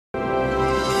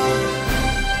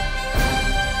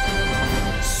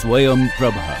Swayam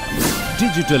Prabha.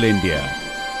 Digital India.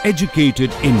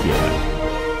 Educated India.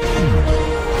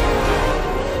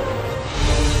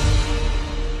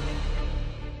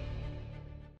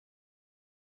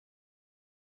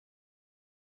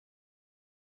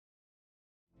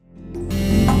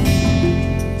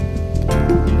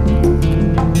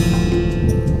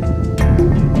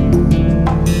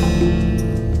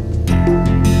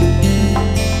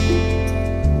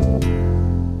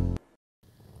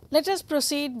 Let us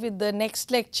proceed with the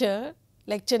next lecture,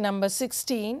 lecture number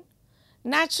 16,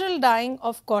 Natural Dyeing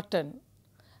of Cotton.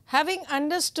 Having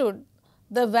understood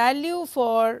the value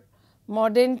for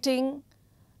mordanting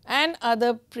and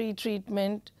other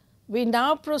pre-treatment, we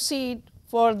now proceed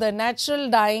for the natural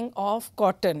dyeing of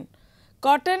cotton.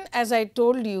 Cotton, as I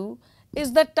told you,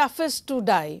 is the toughest to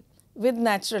dye with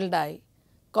natural dye.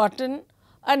 Cotton,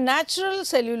 a natural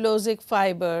cellulosic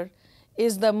fiber,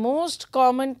 is the most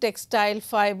common textile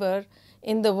fiber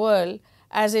in the world,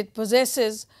 as it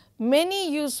possesses many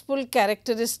useful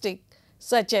characteristics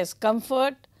such as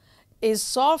comfort, is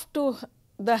soft to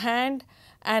the hand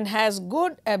and has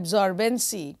good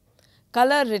absorbency,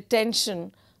 color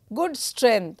retention, good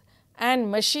strength and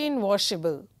machine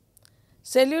washable.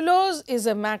 Cellulose is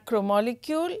a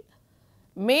macromolecule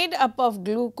made up of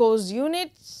glucose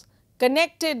units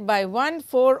connected by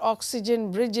 1,4-oxygen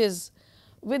bridges,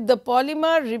 with the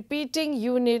polymer repeating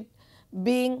unit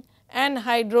being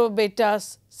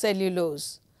anhydrobeta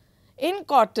cellulose. In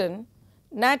cotton,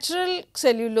 natural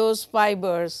cellulose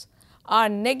fibers are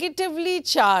negatively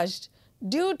charged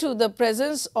due to the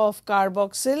presence of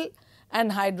carboxyl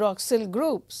and hydroxyl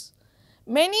groups.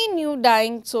 Many new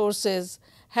dyeing sources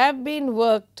have been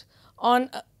worked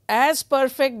on as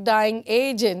perfect dyeing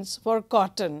agents for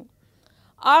cotton.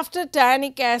 After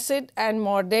tannic acid and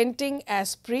mordanting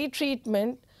as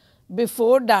pre-treatment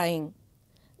before dyeing.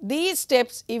 These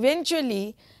steps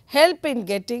eventually help in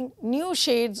getting new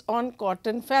shades on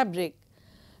cotton fabric.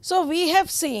 So, we have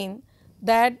seen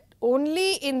that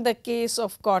only in the case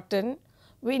of cotton,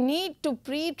 we need to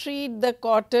pre-treat the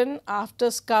cotton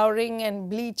after scouring and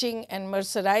bleaching and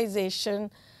mercerization.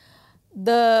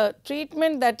 The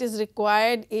treatment that is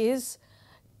required is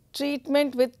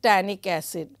treatment with tannic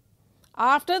acid.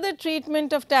 After the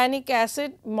treatment of tannic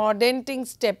acid, mordanting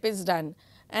step is done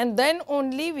and then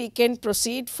only we can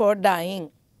proceed for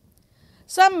dyeing.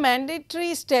 Some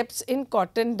mandatory steps in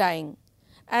cotton dyeing.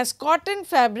 As cotton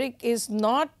fabric is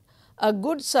not a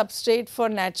good substrate for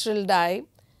natural dye,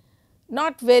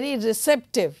 not very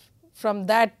receptive from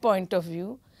that point of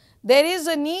view, there is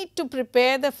a need to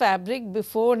prepare the fabric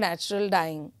before natural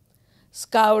dyeing.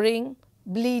 Scouring,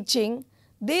 bleaching,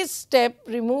 this step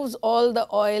removes all the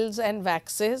oils and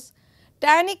waxes.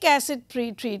 Tannic acid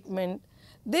pre-treatment,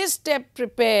 this step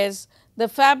prepares the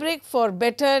fabric for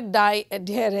better dye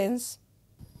adherence.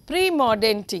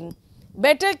 Pre-mordanting,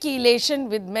 better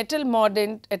chelation with metal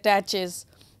mordant attaches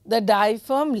the dye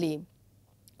firmly,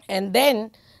 and then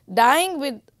dyeing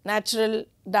with natural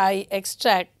dye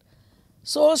extract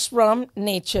sourced from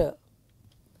nature.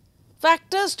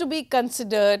 Factors to be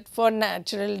considered for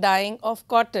natural dyeing of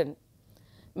cotton: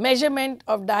 measurement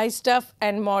of dye stuff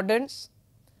and mordants.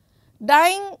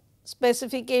 Dyeing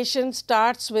specification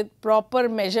starts with proper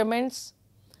measurements,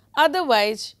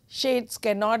 otherwise shades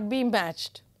cannot be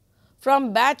matched.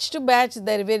 From batch to batch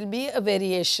there will be a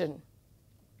variation.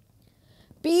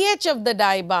 pH of the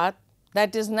dye bath,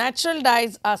 that is, natural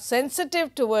dyes are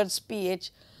sensitive towards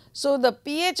pH. So, the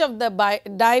pH of the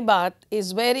dye bath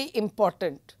is very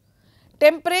important.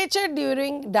 Temperature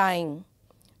during dyeing.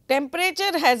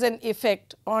 Temperature has an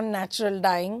effect on natural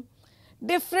dyeing.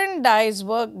 Different dyes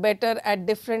work better at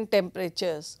different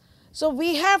temperatures. So,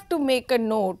 we have to make a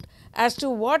note as to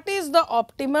what is the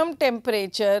optimum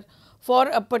temperature for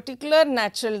a particular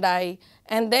natural dye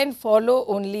and then follow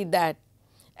only that.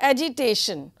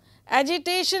 Agitation.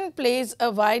 Agitation plays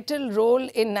a vital role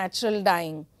in natural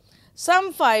dyeing.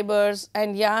 Some fibers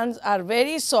and yarns are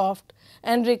very soft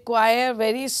and require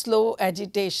very slow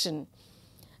agitation.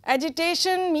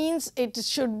 Agitation means it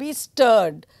should be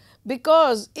stirred,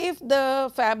 because if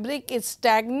the fabric is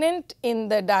stagnant in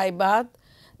the dye bath,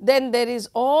 then there is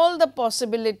all the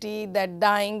possibility that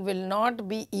dyeing will not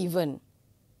be even.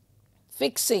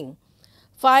 Fixing.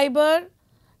 Fiber,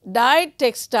 dyed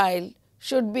textile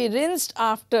should be rinsed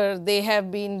after they have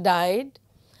been dyed,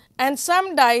 and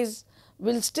some dyes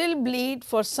will still bleed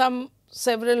for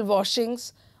several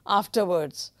washings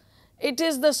afterwards. It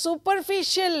is the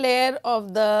superficial layer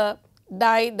of the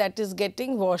dye that is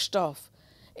getting washed off.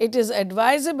 It is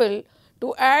advisable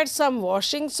to add some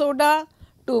washing soda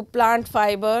to plant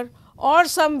fiber or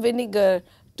some vinegar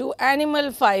to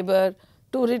animal fiber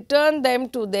to return them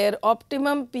to their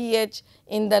optimum pH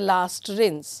in the last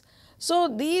rinse. So,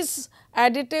 these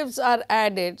additives are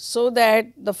added so that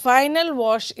the final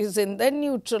wash is in the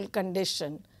neutral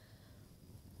condition.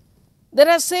 There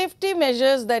are safety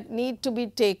measures that need to be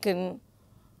taken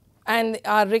and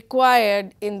are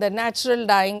required in the natural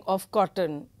dyeing of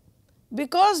cotton.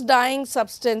 Because dyeing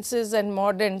substances and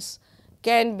mordants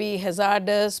can be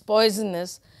hazardous,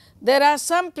 poisonous, there are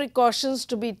some precautions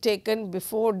to be taken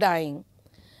before dyeing.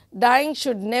 Dyeing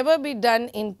should never be done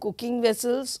in cooking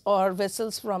vessels or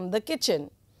vessels from the kitchen.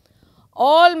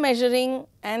 All measuring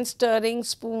and stirring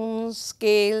spoons,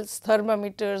 scales,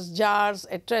 thermometers, jars,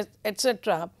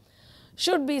 etc.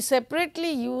 should be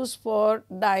separately used for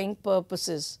dyeing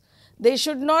purposes. They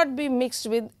should not be mixed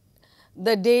with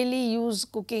the daily use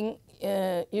cooking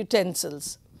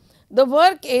utensils. The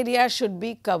work area should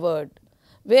be covered.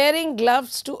 Wearing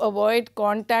gloves to avoid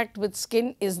contact with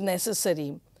skin is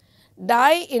necessary.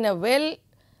 Dye in a well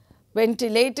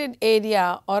ventilated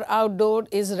area or outdoor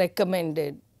is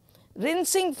recommended.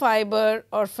 Rinsing fiber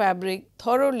or fabric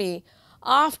thoroughly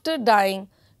after dyeing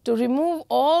to remove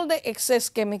all the excess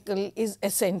chemical is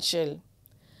essential.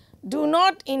 Do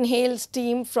not inhale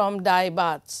steam from dye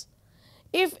baths.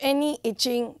 If any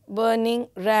itching, burning,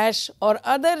 rash or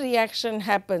other reaction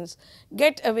happens,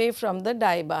 get away from the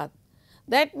dye bath.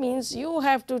 That means you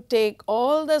have to take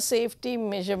all the safety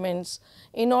measurements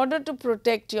in order to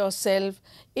protect yourself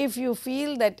if you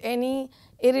feel that any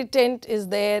irritant is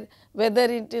there, whether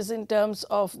it is in terms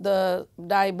of the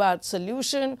dye bath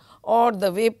solution or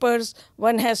the vapors.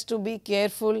 One has to be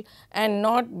careful and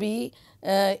not be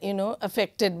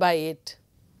affected by it.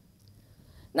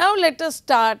 Now, let us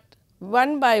start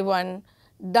one by one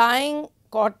dyeing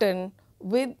cotton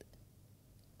with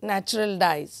natural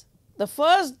dyes. The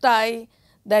first dye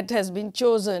that has been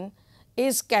chosen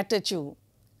is catechu,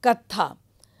 katha.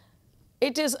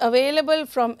 It is available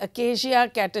from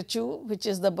Acacia catechu, which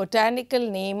is the botanical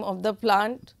name of the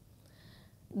plant.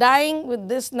 Dyeing with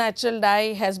this natural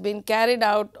dye has been carried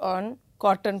out on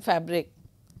cotton fabric.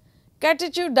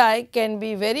 Catechu dye can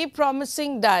be very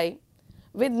promising dye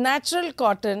with natural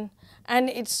cotton, and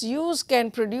its use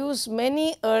can produce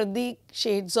many earthy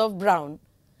shades of brown.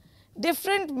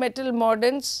 Different metal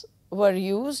mordants were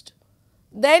used,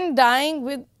 then dyeing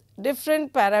with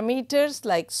different parameters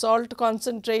like salt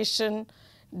concentration,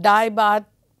 dye bath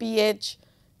pH,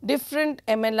 different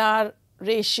MLR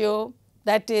ratio,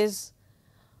 that is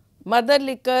mother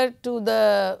liquor to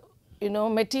the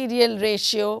material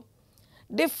ratio,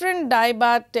 different dye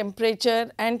bath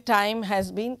temperature and time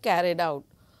has been carried out.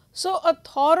 So, a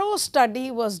thorough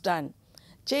study was done,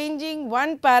 changing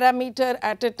one parameter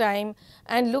at a time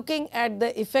and looking at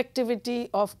the effectivity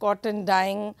of cotton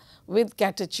dyeing with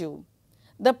catechu.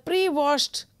 The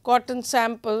pre-washed cotton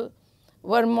sample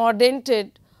were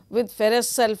mordanted with ferrous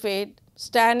sulphate,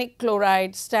 stannic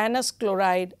chloride, stannous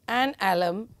chloride and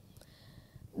alum.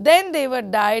 Then they were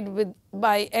dyed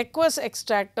by aqueous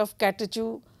extract of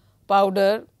catechu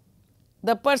powder,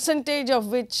 the percentage of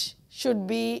which should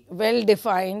be well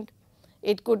defined.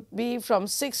 It could be from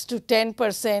 6 to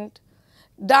 10%.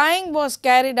 Dyeing was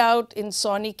carried out in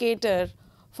sonicator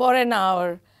for an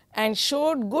hour and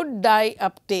showed good dye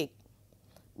uptake.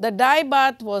 The dye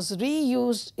bath was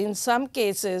reused in some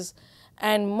cases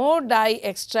and more dye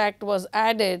extract was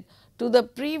added to the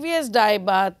previous dye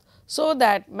bath so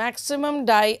that maximum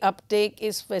dye uptake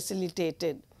is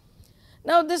facilitated.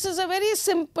 Now, this is a very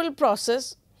simple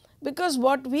process, because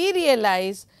what we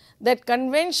realize that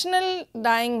conventional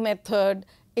dyeing method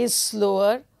is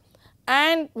slower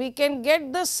and we can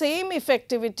get the same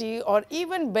effectivity or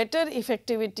even better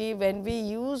effectivity when we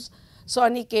use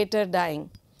sonicator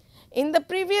dyeing. In the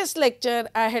previous lecture,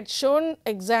 I had shown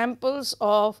examples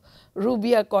of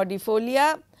Rubia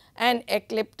cordifolia and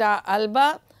Eclipta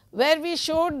alba, where we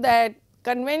showed that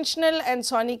conventional and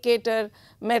sonicator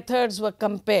methods were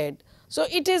compared. So,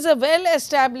 it is a well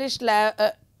established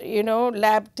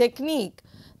lab technique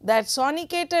that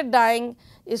sonicator dyeing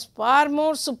is far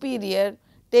more superior,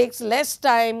 takes less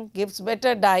time, gives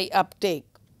better dye uptake.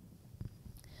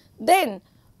 Then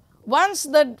once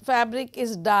the fabric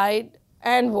is dyed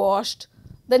and washed,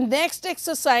 the next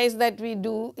exercise that we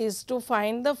do is to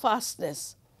find the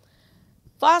fastness.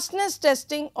 Fastness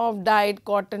testing of dyed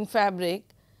cotton fabric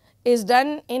is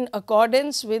done in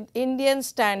accordance with Indian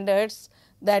standards,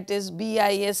 that is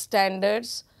BIS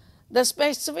standards. The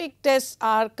specific tests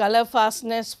are color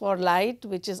fastness for light,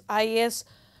 which is IS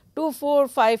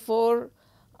 2454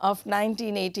 of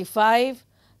 1985,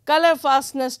 color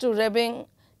fastness to rubbing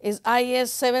is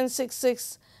IS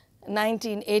 766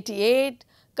 1988,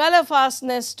 color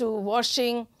fastness to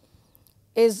washing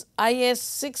is IS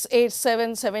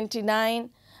 68779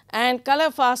 and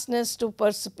color fastness to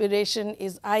perspiration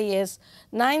is IS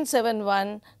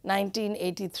 971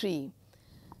 1983.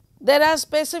 There are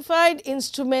specified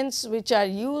instruments which are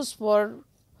used for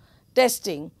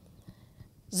testing.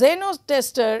 Xeno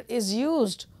tester is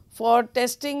used for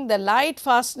testing the light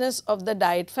fastness of the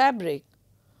dyed fabric.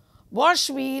 Wash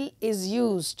wheel is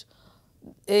used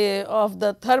of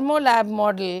the thermolab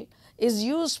model is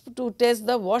used to test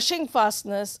the washing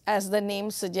fastness, as the name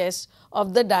suggests,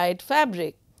 of the dyed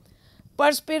fabric.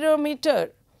 Perspirometer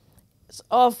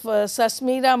of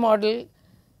Sasmira model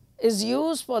is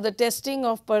used for the testing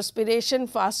of perspiration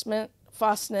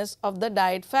fastness of the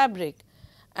dyed fabric,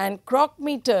 and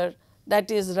crockmeter,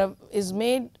 that is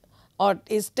made or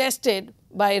is tested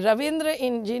by Ravindra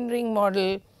engineering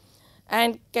model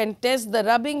and can test the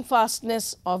rubbing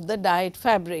fastness of the dyed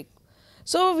fabric.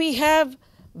 So, we have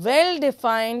well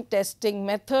defined testing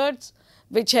methods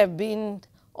which have been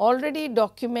already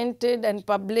documented and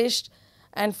published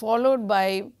and followed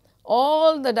by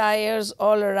all the dyers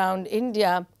all around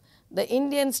India, the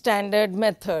Indian standard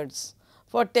methods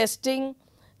for testing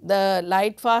the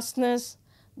light fastness,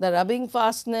 the rubbing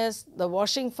fastness, the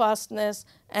washing fastness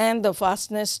and the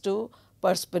fastness to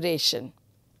perspiration.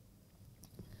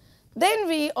 Then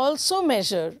we also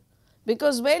measure,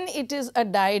 because when it is a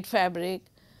dyed fabric,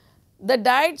 the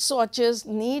dyed swatches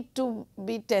need to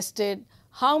be tested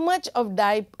how much of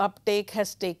dye uptake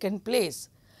has taken place.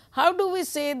 How do we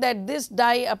say that this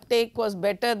dye uptake was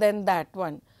better than that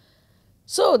one?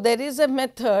 So, there is a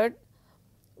method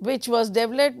which was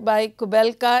developed by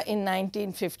Kubelka in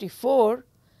 1954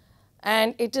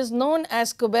 and it is known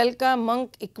as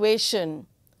Kubelka-Monk equation.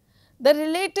 The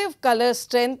relative color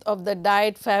strength of the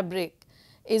dyed fabric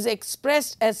is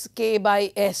expressed as K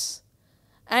by S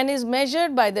and is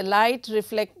measured by the light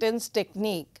reflectance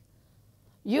technique.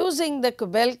 Using the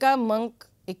Kubelka-Monk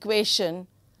equation,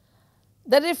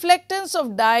 the reflectance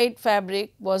of dyed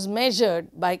fabric was measured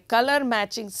by color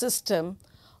matching system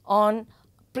on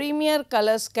Premier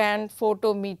color scan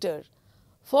photometer.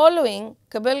 Following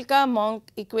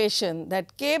Kubelka-Monk equation,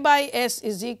 that K by S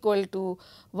is equal to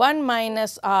 1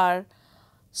 minus R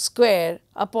square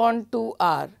upon 2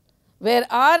 R, where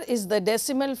R is the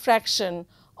decimal fraction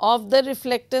of the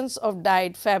reflectance of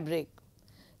dyed fabric.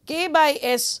 K by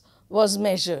S was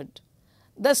measured.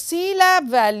 The C-lab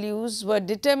values were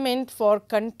determined for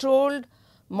controlled,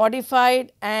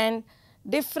 modified and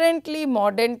differently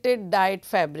mordanted dyed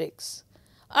fabrics.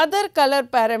 Other color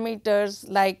parameters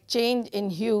like change in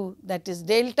hue, that is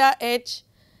delta H,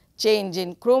 change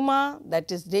in chroma,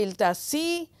 that is delta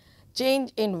C,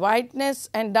 change in whiteness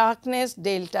and darkness,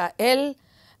 delta L,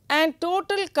 and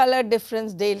total color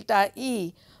difference, delta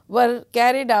E, were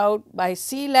carried out by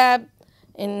C-lab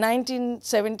in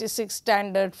 1976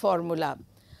 standard formula.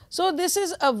 So, this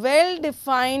is a well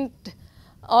defined,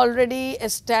 already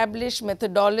established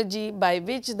methodology by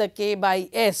which the K by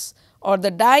S or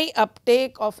the dye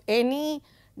uptake of any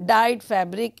dyed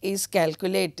fabric is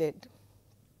calculated.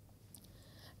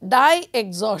 Dye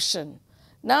exhaustion.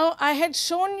 Now, I had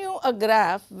shown you a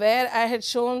graph where I had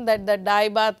shown that the dye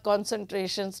bath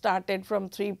concentration started from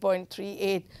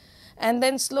 3.38 and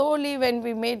then slowly when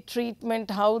we made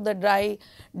treatment, how the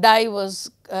dye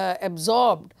was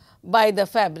absorbed by the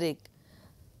fabric,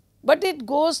 but it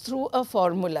goes through a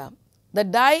formula. The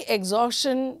dye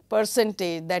exhaustion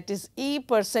percentage, that is E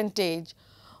percentage,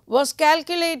 was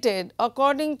calculated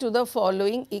according to the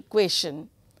following equation.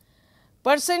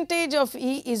 Percentage of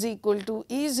E is equal to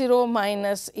E0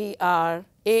 minus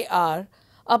AR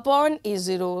upon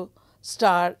E0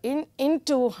 star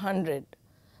into 100,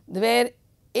 where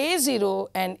A0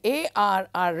 and AR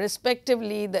are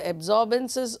respectively the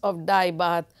absorbances of dye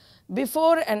bath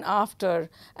before and after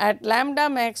at lambda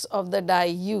max of the dye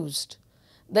used.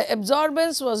 The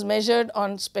absorbance was measured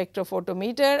on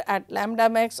spectrophotometer at lambda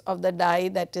max of the dye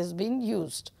that is being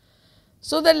used.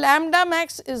 So, the lambda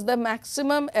max is the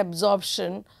maximum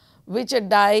absorption which a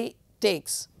dye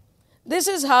takes. This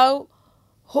is how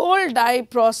whole dye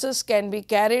process can be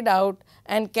carried out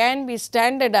and can be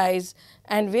standardized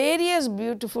and various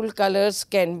beautiful colors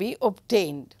can be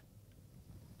obtained.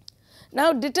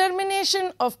 Now,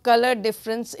 determination of color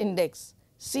difference index,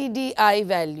 CDI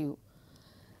value.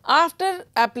 After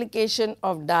application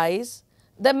of dyes,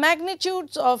 the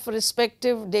magnitudes of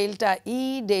respective delta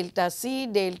E, delta C,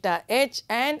 delta H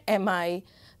and Mi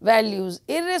values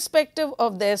irrespective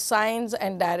of their signs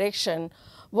and direction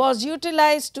was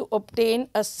utilized to obtain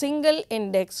a single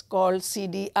index called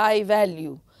CDI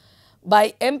value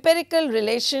by empirical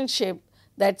relationship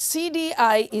that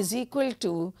CDI is equal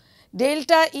to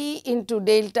delta E into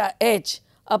delta H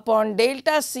upon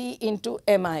delta C into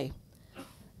Mi.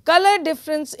 Color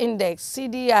difference index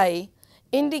CDI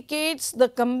indicates the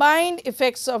combined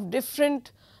effects of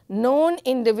different known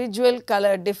individual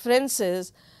color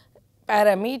differences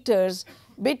parameters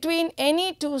between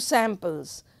any two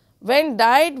samples when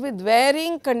dyed with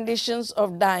varying conditions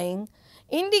of dyeing,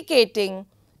 indicating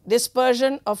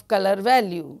dispersion of color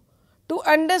value. To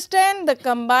understand the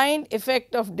combined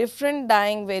effect of different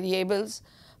dyeing variables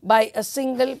by a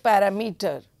single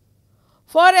parameter.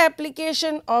 For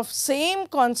application of same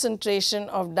concentration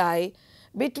of dye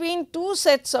between two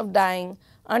sets of dyeing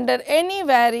under any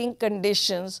varying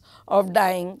conditions of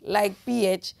dyeing like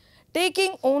pH,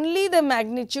 taking only the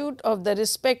magnitude of the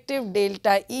respective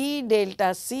delta E,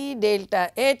 delta C,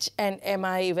 delta H and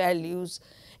Mi values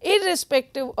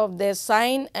irrespective of their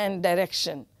sign and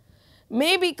direction,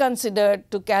 may be considered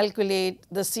to calculate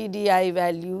the CDI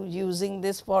value using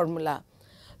this formula.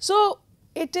 So,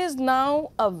 it is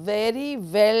now a very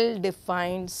well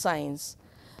defined science.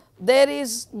 There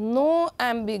is no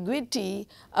ambiguity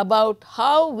about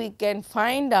how we can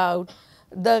find out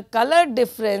the color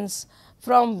difference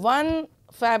from one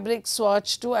fabric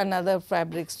swatch to another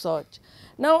fabric swatch.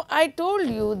 Now, I told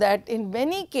you that in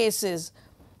many cases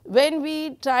when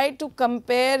we try to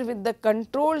compare with the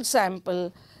control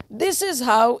sample, this is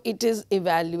how it is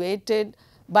evaluated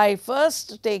by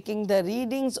first taking the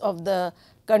readings of the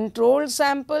control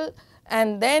sample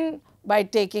and then by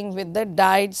taking with the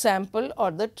dyed sample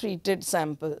or the treated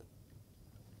sample.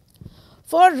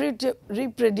 For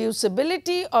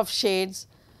reproducibility of shades,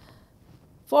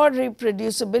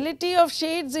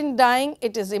 in dyeing,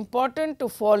 it is important to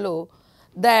follow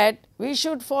that we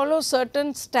should follow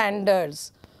certain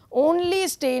standards. Only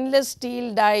stainless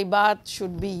steel dye bath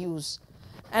should be used.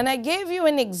 And I gave you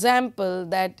an example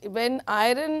that when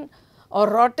iron or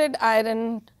rotted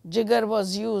iron jigger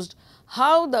was used,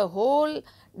 how the whole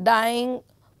dyeing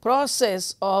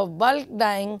process of bulk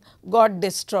dyeing got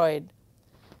destroyed.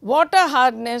 Water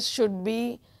hardness should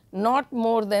be not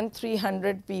more than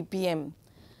 300 ppm.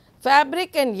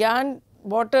 Fabric and yarn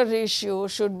water ratio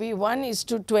should be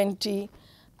 1:20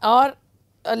 or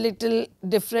a little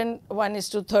different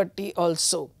 1:30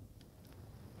 also.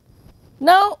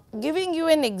 Now, giving you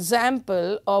an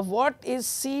example of what is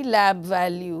C lab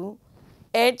value,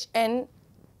 H and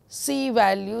C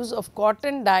values of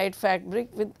cotton dyed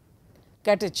fabric with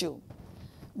catechu.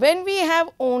 When we have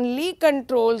only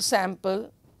control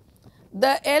sample,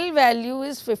 the L value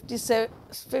is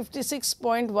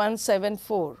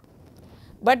 56.174,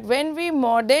 but when we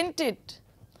mordant it,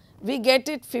 we get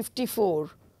it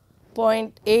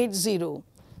 54.80.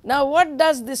 Now, what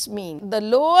does this mean? The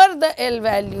lower the L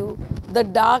value, the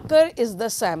darker is the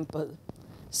sample.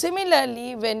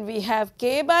 Similarly, when we have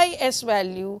K by S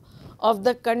value of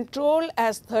the control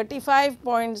as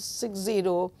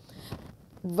 35.60,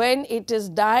 when it is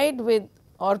dyed with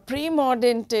or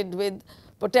pre-mordanted with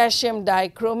potassium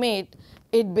dichromate,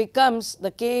 it becomes,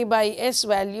 the K by S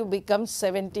value becomes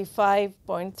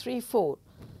 75.34.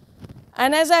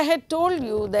 And as I had told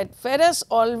you that ferrous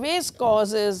always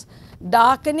causes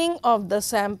darkening of the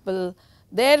sample,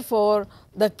 therefore,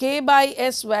 the K by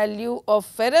S value of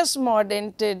ferrous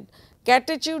mordanted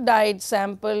catechu dyed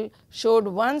sample showed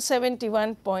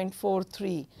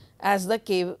 171.43 as the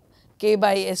K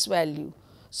by S value.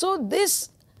 So, this,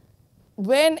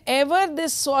 whenever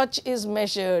this swatch is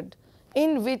measured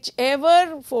in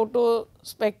whichever photo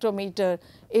spectrometer,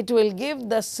 it will give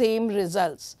the same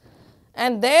results,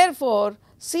 and therefore,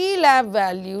 C lab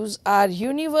values are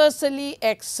universally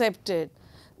accepted.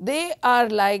 They are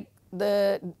like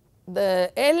the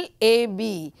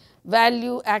LAB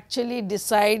value actually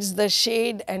decides the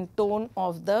shade and tone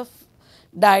of the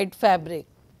dyed fabric.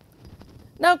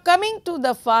 Now, coming to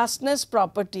the fastness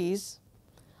properties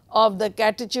of the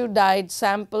catechu dyed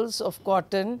samples of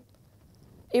cotton,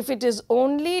 if it is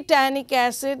only tannic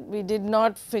acid, we did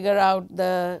not figure out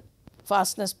the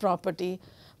fastness property,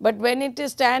 but when it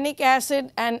is tannic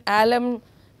acid and alum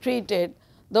treated,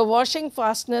 the washing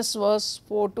fastness was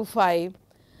 4 to 5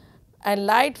 and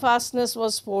light fastness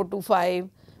was 4 to 5,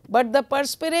 but the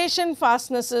perspiration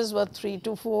fastnesses were 3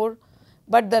 to 4,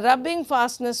 but the rubbing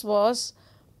fastness was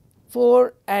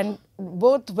 4 and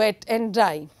both wet and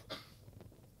dry.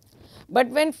 But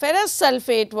when ferrous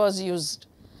sulphate was used,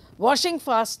 washing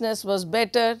fastness was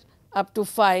better up to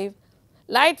 5,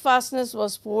 light fastness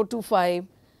was 4 to 5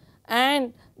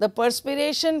 and the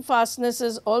perspiration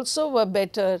fastnesses also were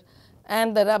better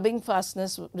and the rubbing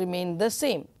fastness remained the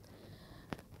same.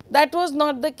 That was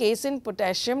not the case in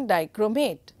potassium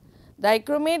dichromate.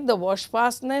 Dichromate, the wash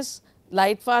fastness,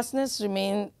 light fastness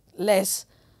remained less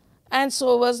and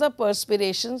so was the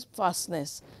perspiration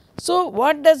fastness. So,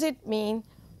 what does it mean?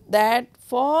 That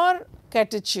for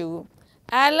catechu,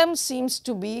 alum seems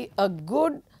to be a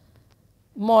good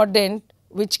mordant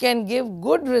which can give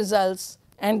good results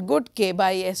and good K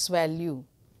by S value.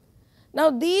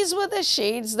 Now, these were the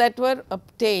shades that were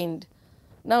obtained.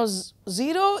 Now,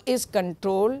 0 is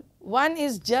control, 1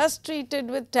 is just treated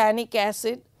with tannic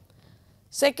acid,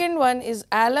 second one is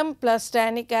alum plus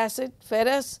tannic acid,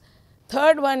 ferrous,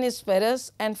 third one is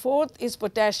ferrous, and fourth is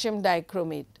potassium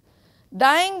dichromate.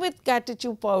 Dyeing with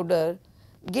catechu powder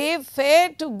gave fair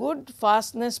to good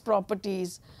fastness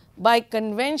properties by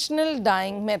conventional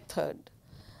dyeing method.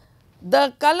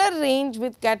 The color range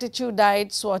with catechu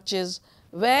dyed swatches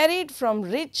varied from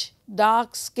rich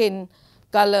dark skin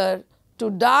color to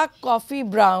dark coffee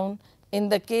brown in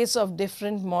the case of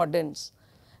different mordants.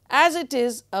 As it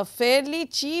is a fairly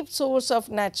cheap source of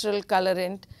natural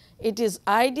colorant, it is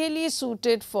ideally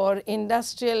suited for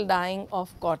industrial dyeing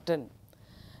of cotton.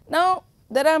 Now,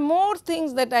 there are more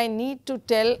things that I need to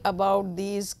tell about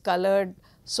these colored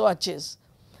swatches.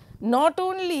 Not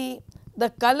only the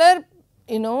color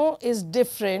is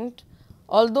different,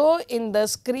 although in the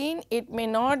screen it may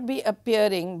not be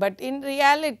appearing, but in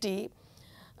reality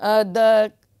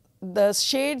the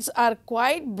shades are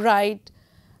quite bright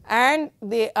and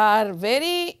they are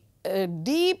very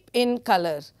deep in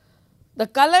color. The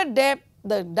color depth,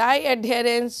 the dye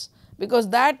adherence, because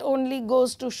that only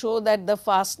goes to show that the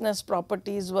fastness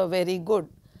properties were very good.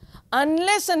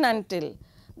 Unless and until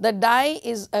the dye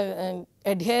is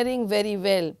adhering very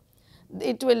well,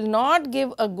 it will not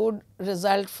give a good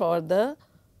result for the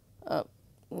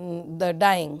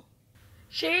dyeing.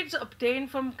 Shades obtained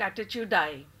from catechu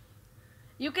dye.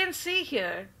 You can see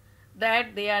here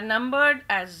that they are numbered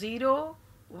as 0,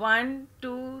 1,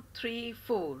 2, 3,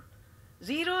 4.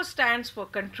 0 stands for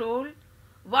control,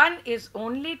 1 is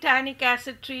only tannic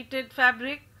acid treated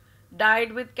fabric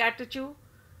dyed with catechu,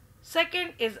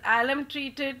 second is alum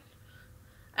treated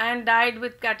and dyed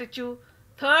with catechu,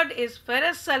 third is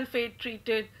ferrous sulfate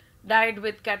treated dyed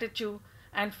with catechu,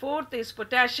 and fourth is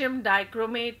potassium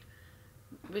dichromate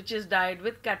which is dyed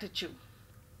with catechu.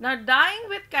 Now, dyeing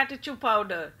with catechu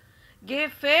powder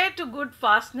gave fair to good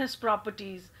fastness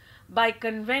properties by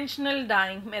conventional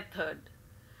dyeing method.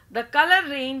 The color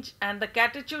range and the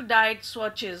catechu dyed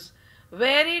swatches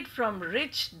varied from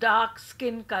rich dark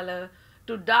skin color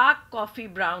to dark coffee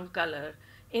brown color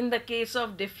in the case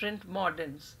of different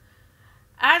mordants.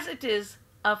 As it is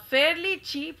a fairly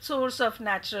cheap source of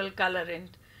natural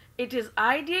colorant, it is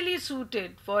ideally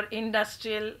suited for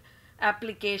industrial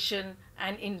application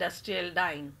and industrial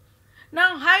dyeing.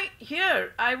 Now,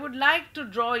 here I would like to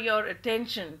draw your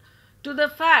attention to the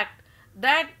fact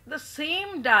that the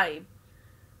same dye,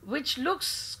 which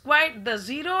looks quite, the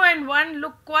 0 and 1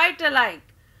 look quite alike.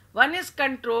 One is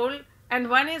control and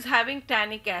one is having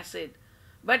tannic acid.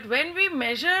 But when we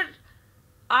measure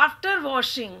after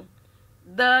washing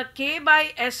the K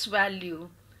by S value,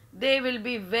 they will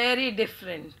be very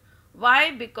different.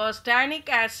 Why? Because tannic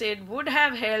acid would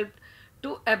have helped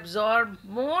to absorb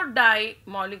more dye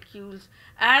molecules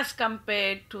as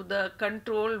compared to the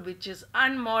control, which is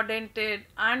unmordanted,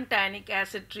 untannic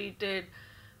acid treated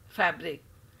fabric.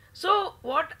 So,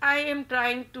 what I am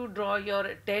trying to draw your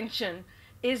attention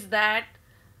is that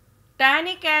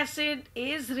tannic acid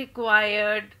is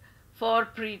required for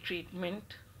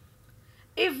pre-treatment.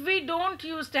 If we don't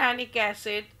use tannic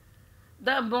acid,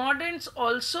 the mordants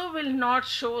also will not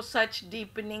show such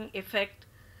deepening effect,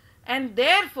 and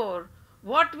therefore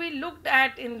what we looked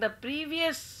at in the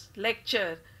previous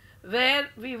lecture, where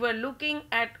we were looking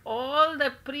at all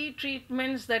the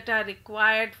pre-treatments that are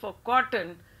required for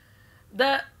cotton,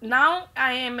 now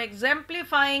I am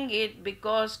exemplifying it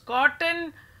because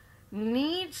cotton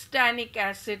needs tannic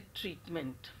acid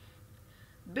treatment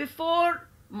before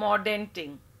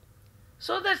mordanting.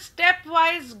 So the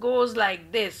stepwise goes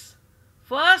like this.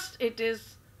 First it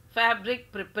is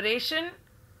fabric preparation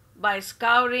by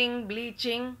scouring,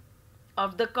 bleaching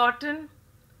of the cotton.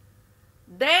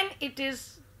 Then it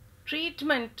is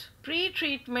treatment,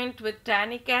 pre-treatment with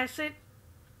tannic acid,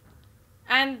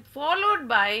 and followed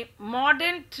by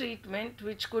mordant treatment,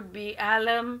 which could be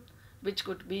alum, which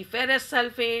could be ferrous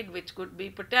sulfate, which could be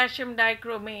potassium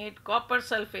dichromate, copper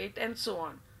sulfate, and so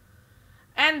on.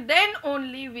 And then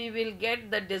only we will get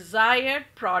the desired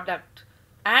product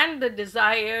and the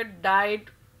desired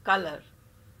dyed color.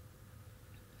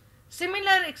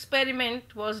 Similar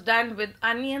experiment was done with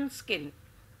onion skin.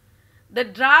 The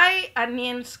dry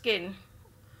onion skin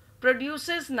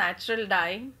produces natural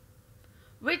dye,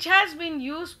 which has been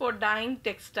used for dyeing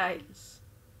textiles.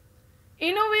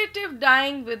 Innovative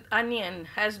dyeing with onion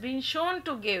has been shown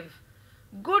to give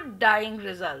good dyeing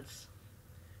results.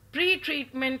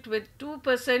 pre-treatment with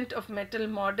 2% of metal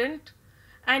mordant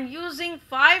and using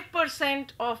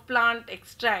 5% of plant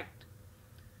extract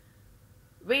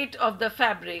weight of the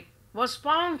fabric was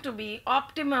found to be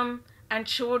optimum and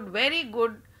showed very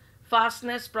good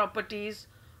fastness properties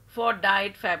for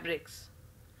dyed fabrics.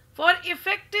 For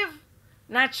effective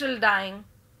natural dyeing,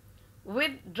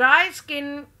 with dry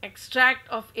skin extract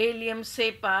of Allium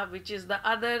cepa, which is the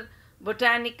other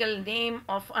botanical name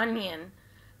of onion,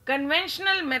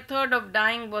 conventional method of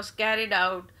dyeing was carried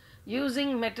out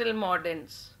using metal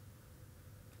mordants.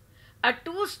 A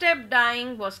two-step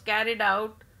dyeing was carried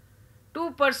out.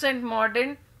 2%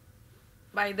 mordant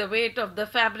by the weight of the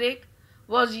fabric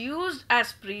was used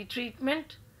as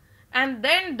pre-treatment and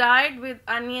then dyed with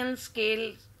onion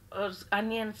scales or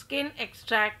onion skin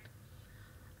extract,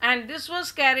 and this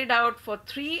was carried out for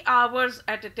 3 hours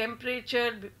at a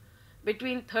temperature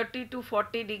between 30 to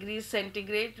 40 degrees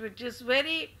centigrade, which is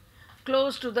very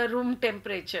close to the room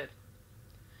temperature.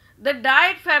 The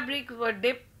dyed fabric were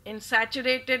dipped in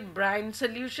saturated brine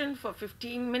solution for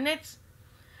 15 minutes,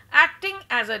 acting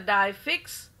as a dye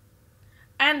fix,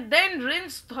 and then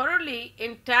rinsed thoroughly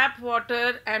in tap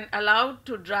water and allowed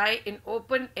to dry in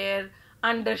open air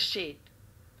under shade.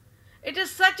 It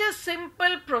is such a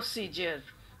simple procedure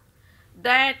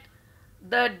that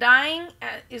the dyeing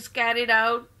is carried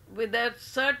out with a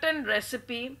certain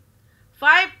recipe,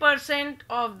 5%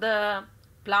 of the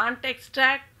plant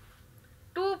extract,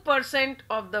 2%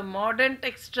 of the mordant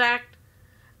extract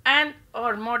and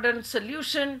or mordant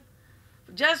solution.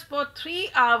 Just for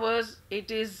 3 hours it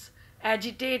is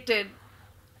agitated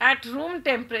at room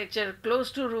temperature, close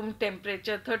to room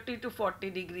temperature, 30 to 40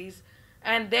 degrees,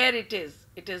 and there it is.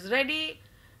 It is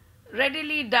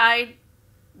readily dyed.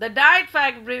 The dyed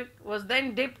fabric was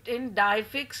then dipped in dye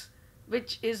fix,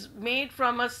 which is made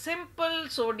from a simple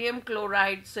sodium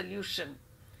chloride solution,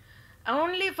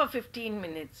 only for 15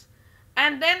 minutes,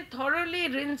 and then thoroughly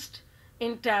rinsed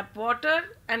in tap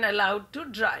water and allowed to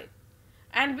dry.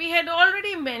 And we had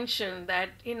already mentioned that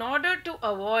in order to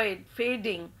avoid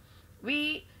fading,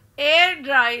 we air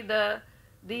dry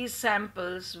these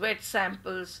samples, wet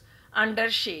samples, under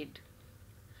shade.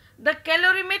 The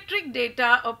calorimetric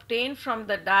data obtained from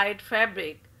the dyed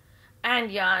fabric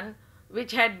and yarn,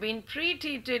 which had been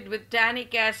pre-treated with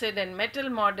tannic acid and metal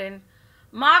mordant,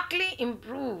 markedly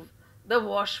improved the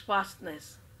wash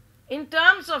fastness. In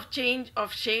terms of change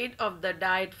of shade of the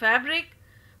dyed fabric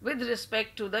with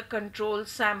respect to the control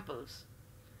samples.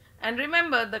 And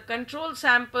remember, the control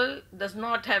sample does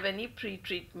not have any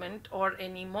pre-treatment or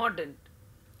any mordant.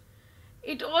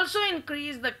 It also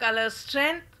increased the color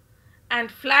strength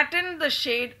and flattened the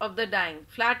shade of the dyeing.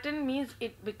 Flatten means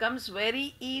it becomes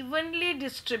very evenly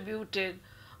distributed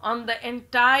on the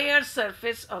entire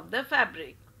surface of the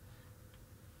fabric.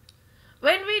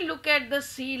 When we look at the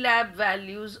C-lab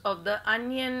values of the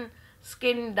onion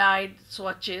skin dyed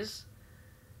swatches,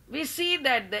 we see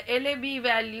that the LAB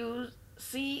values,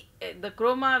 the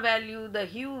chroma value, the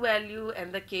hue value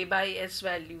and the K by S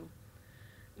value.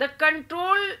 The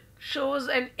control shows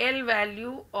an L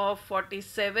value of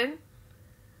 47,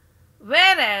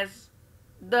 whereas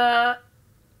the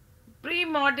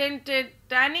pre-mordanted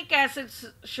tannic acid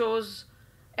shows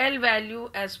L value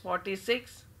as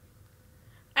 46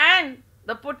 and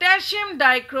the potassium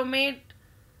dichromate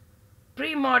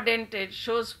pre-mordanted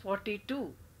shows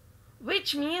 42,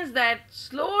 which means that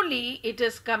slowly it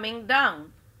is coming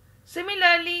down.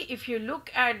 Similarly, if you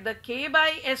look at the K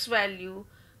by S value,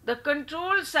 the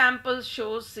control sample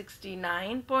shows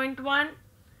 69.1,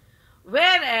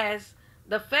 whereas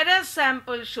the ferrous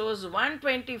sample shows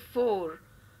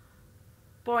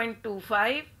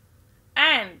 124.25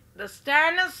 and the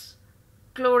stannous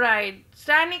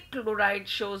stannic chloride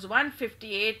shows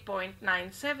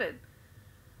 158.97.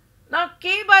 Now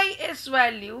K by S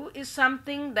value is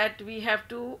something that we have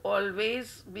to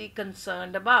always be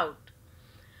concerned about,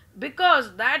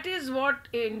 because that is what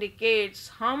indicates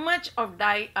how much of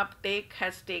dye uptake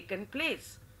has taken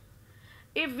place.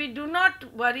 If we do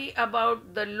not worry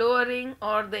about the lowering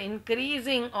or the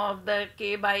increasing of the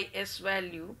K by S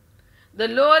value, the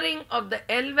lowering of the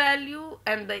L value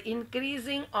and the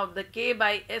increasing of the K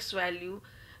by S value,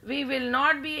 we will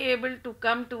not be able to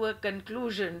come to a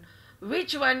conclusion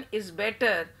which one is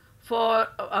better for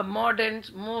a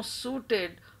mordant, most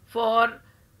suited for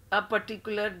a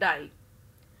particular dye.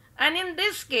 And in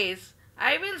this case,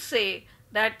 I will say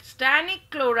that stannic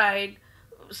chloride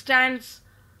stands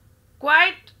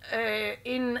quite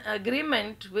in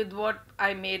agreement with what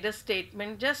I made a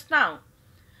statement just now.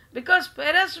 Because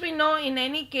ferrous, we know, in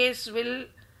any case will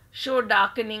show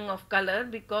darkening of color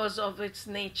because of its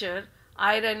nature.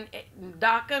 Iron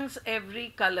darkens every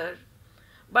color.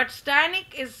 but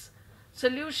stannic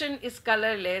solution is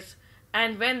colorless,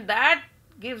 and when that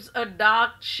gives a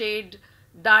dark shade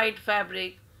dyed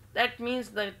fabric, that means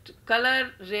that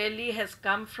color really has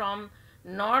come from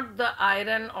not the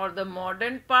iron or the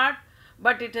mordant part,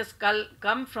 but it has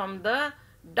come from the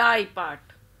dye part.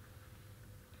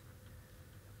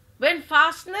 When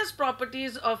fastness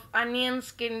properties of onion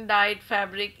skin dyed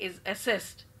fabric is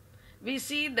assessed, we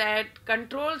see that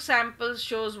control samples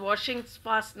shows washing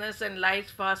fastness and light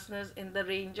fastness in the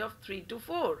range of 3 to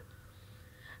 4,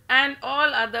 and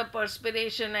all other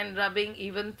perspiration and rubbing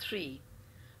even 3.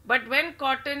 But when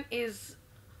cotton is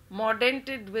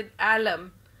mordanted with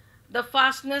alum, the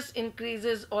fastness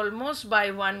increases almost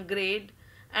by 1 grade,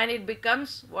 and it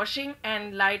becomes washing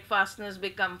and light fastness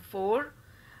become 4,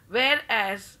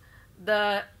 whereas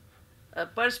the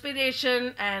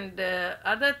perspiration and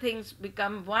other things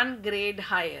become 1 grade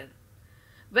higher.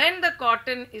 When the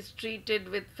cotton is treated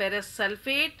with ferrous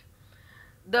sulfate,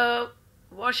 the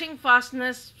washing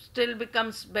fastness still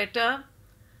becomes better,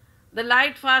 the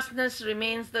light fastness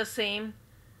remains the same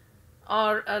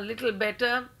or a little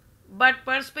better, but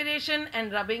perspiration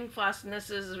and rubbing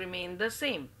fastnesses remain the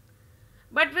same.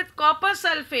 But with copper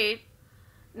sulfate,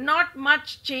 not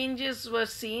much changes were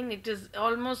seen. It is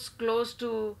almost close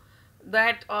to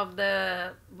that of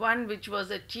the one which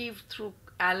was achieved through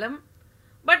alum.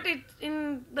 But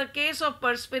in the case of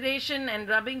perspiration and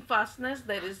rubbing fastness,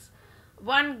 there is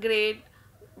 1 grade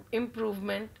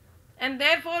improvement, and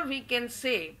therefore we can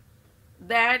say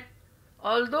that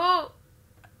although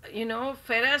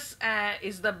ferrous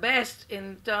is the best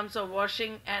in terms of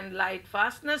washing and light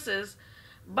fastnesses,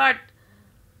 but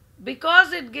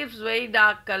because it gives very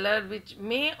dark color which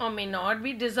may or may not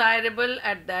be desirable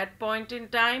at that point in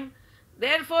time,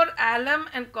 therefore alum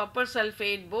and copper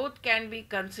sulfate both can be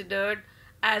considered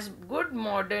as good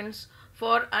mordants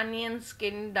for onion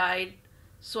skin dyed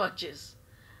swatches.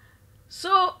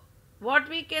 So what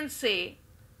we can say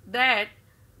that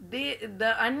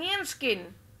the onion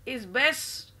skin is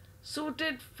best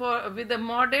suited for with a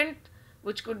mordant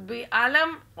which could be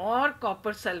alum or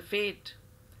copper sulfate,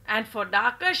 and for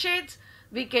darker shades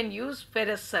we can use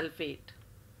ferrous sulfate.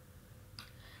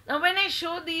 Now when I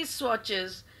show these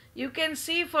swatches, you can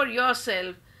see for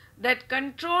yourself that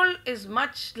control is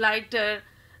much lighter,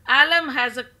 alum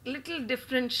has a little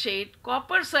different shade,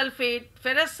 copper sulfate,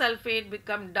 ferrous sulfate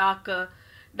become darker,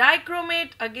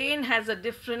 dichromate again has a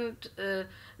different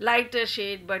lighter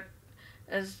shade, but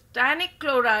stannic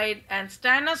chloride and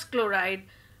stannous chloride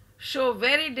show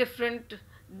very different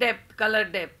depth, color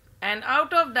depth, and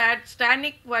out of that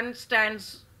stannic one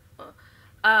stands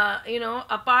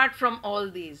apart from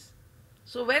all these.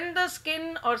 So when the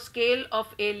skin or scale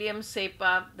of Allium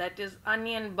cepa, that is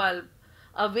onion bulb,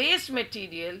 a waste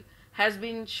material, has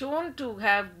been shown to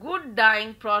have good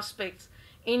dyeing prospects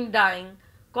in dyeing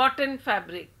cotton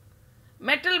fabric,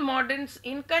 metal mordants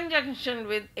in conjunction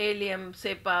with Allium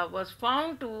cepa was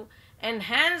found to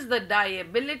enhance the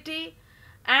dyeability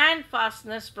and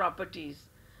fastness properties.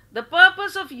 The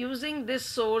purpose of using this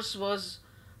source was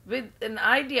with an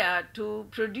idea to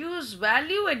produce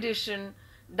value addition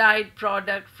dyed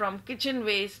product from kitchen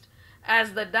waste,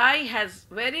 as the dye has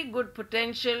very good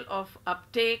potential of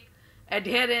uptake,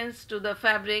 adherence to the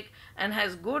fabric, and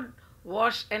has good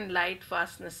wash and light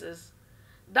fastnesses.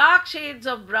 Dark shades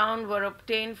of brown were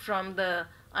obtained from the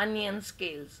onion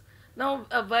scales. Now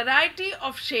a variety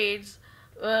of shades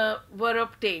were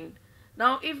obtained.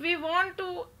 Now if we want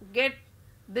to get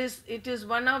this, it is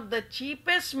one of the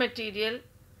cheapest material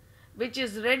which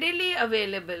is readily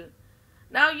available.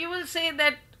 Now you will say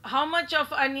that how much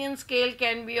of onion scale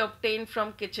can be obtained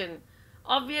from kitchen?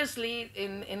 Obviously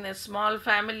in a small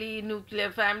family,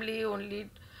 nuclear family, only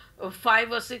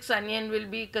 5 or 6 onion will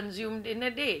be consumed in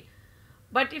a day.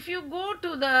 But if you go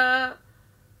to the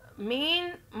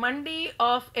main mandi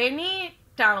of any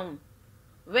town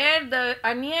where the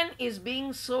onion is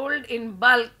being sold in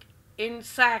bulk in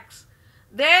sacks,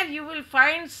 there you will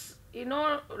find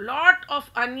lot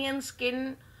of onion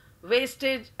skin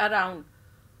wastage around.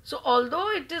 So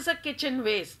although it is a kitchen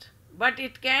waste, but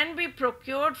it can be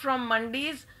procured from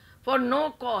mandis for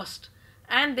no cost,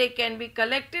 and they can be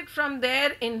collected from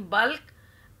there in bulk,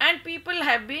 and people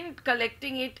have been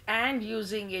collecting it and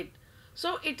using it.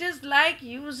 So it is like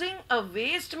using a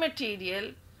waste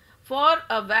material for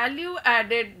a value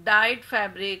added dyed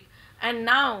fabric, and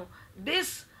now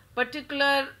this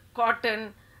particular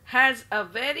cotton has a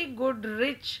very good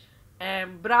rich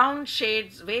brown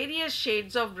shades, various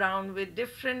shades of brown with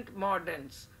different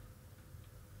mordants.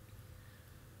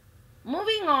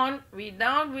 Moving on, we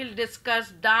now will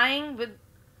discuss dyeing with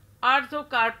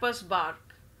Artocarpus bark.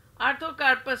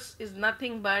 Artocarpus is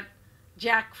nothing but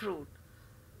jackfruit.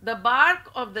 The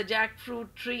bark of the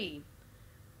jackfruit tree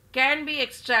can be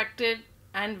extracted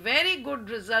and very good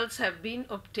results have been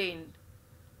obtained.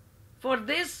 For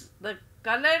this, the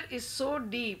color is so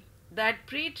deep that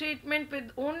pre-treatment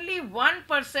with only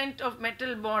 1% of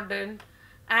metal mordant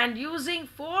and using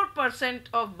 4%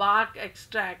 of bark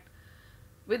extract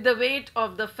with the weight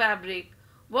of the fabric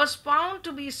was found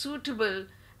to be suitable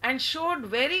and showed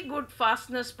very good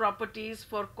fastness properties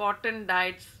for cotton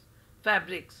dyed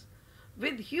fabrics,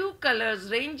 with hue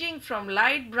colors ranging from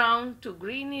light brown to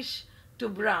greenish to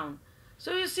brown.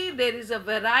 So you see, there is a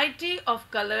variety of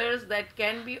colors that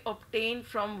can be obtained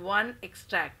from one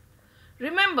extract.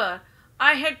 Remember,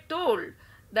 I had told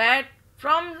that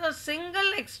from the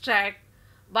single extract,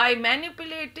 by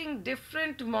manipulating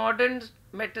different modern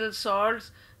metal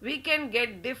salts, we can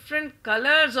get different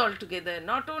colors altogether,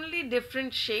 not only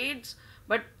different shades,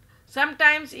 but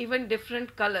sometimes even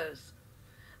different colors.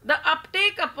 The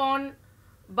uptake upon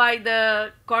by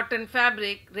the cotton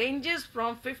fabric ranges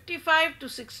from 55 to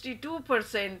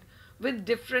 62% with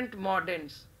different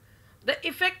mordants. The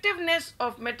effectiveness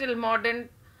of metal mordant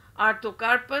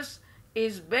arthocarpus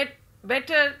is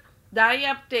better dye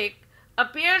uptake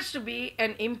appears to be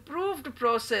an improved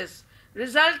process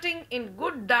resulting in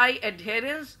good dye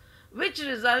adherence, which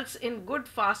results in good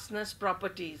fastness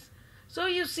properties. So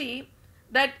you see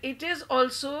that it is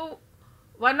also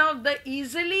one of the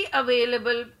easily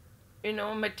available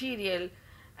material,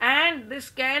 and this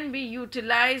can be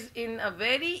utilized in a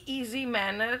very easy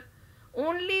manner.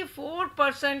 Only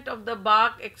 4% of the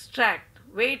bark extract,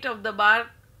 weight of the bark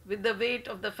with the weight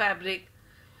of the fabric,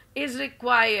 is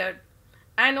required,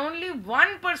 and only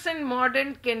 1%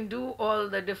 mordant can do all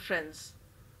the difference.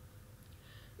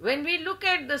 When we look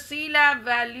at the C-lab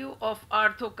value of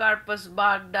arthocarpus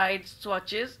bark dyed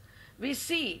swatches, we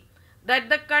see that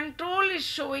the control is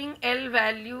showing L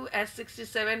value as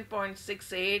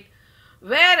 67.68,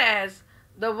 whereas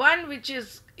the one which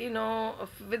is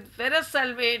with ferrous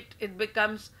sulfate it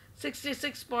becomes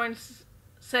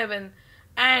 66.7,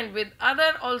 and with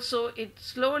other also it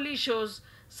slowly shows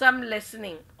some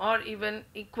lessening or even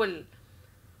equal.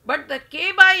 But the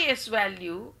K by S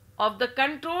value of the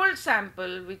controlled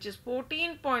sample, which is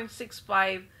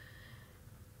 14.65,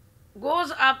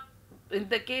 goes up in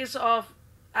the case of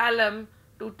alum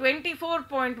to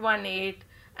 24.18,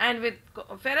 and with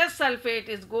ferrous sulfate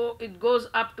it goes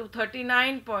up to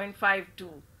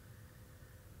 39.52.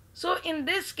 So in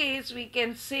this case we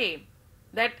can say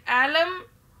that alum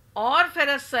or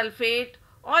ferrous sulfate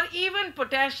or even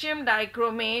potassium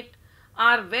dichromate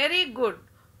are very good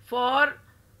for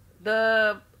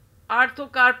the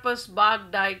arthocarpus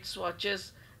bark dyed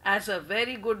swatches as a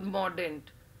very good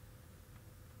mordant.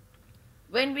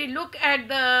 When we look at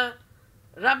the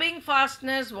rubbing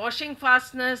fastness, washing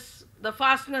fastness, the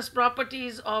fastness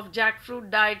properties of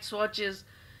jackfruit dyed swatches,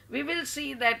 we will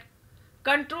see that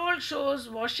control shows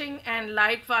washing and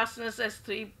light fastness as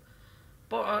 3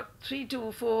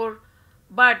 to 4,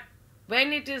 but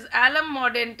when it is alum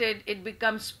mordanted it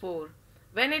becomes 4.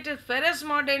 When it is ferrous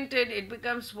mordanted it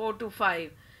becomes 4 to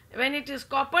 5. When it is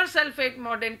copper sulfate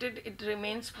mordanted it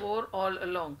remains 4 all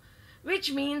along,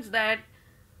 which means that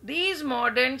these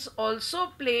mordants also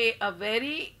play a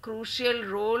very crucial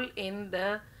role in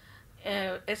the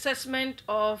assessment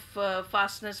of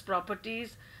fastness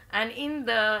properties and in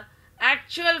the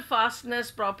actual fastness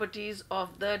properties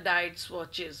of the dyed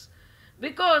swatches.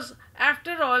 Because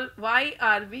after all, why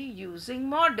are we using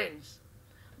mordants?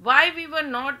 Why we were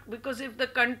not? Because if the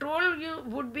control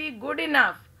would be good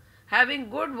enough, having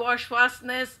good wash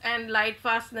fastness and light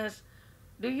fastness,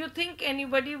 do you think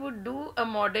anybody would do a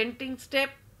mordanting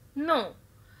step? No.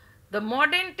 The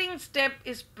mordanting step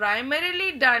is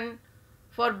primarily done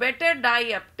for better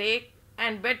dye uptake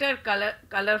and better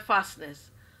color fastness.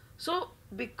 So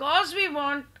because we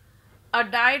want a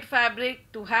dyed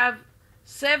fabric to have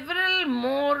several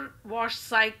more wash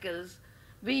cycles,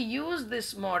 we use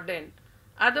this mordant.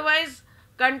 Otherwise,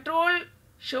 control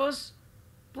shows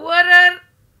poorer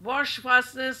wash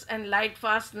fastness and light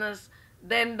fastness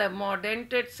than the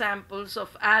mordanted samples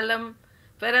of alum,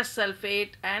 ferrous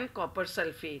sulfate and copper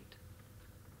sulfate.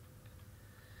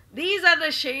 These are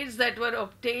the shades that were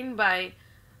obtained by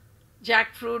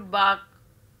jackfruit bark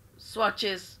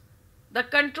swatches. The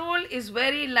control is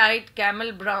very light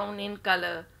camel brown in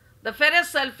color. The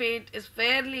ferrous sulfate is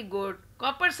fairly good.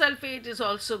 Copper sulfate is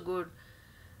also good.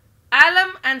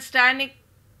 Alum and stannous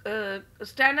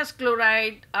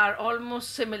chloride are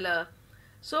almost similar.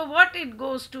 So what it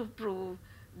goes to prove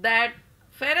that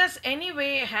ferrous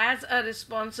anyway has a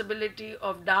responsibility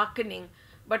of darkening,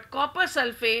 but copper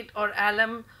sulfate or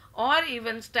alum or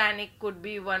even stannic could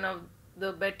be one of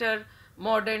the better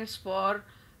mordants for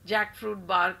jackfruit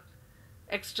bark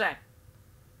extract.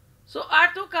 So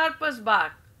Artocarpus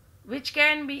bark, which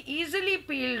can be easily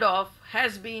peeled off,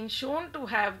 has been shown to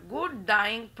have good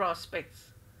dyeing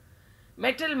prospects.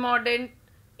 Metal mordant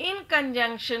in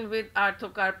conjunction with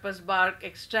Artocarpus bark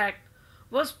extract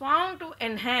was found to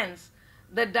enhance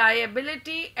the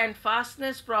dyeability and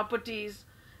fastness properties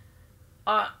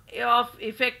of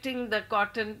affecting the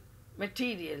cotton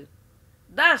material.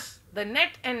 Thus, the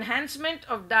net enhancement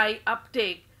of dye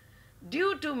uptake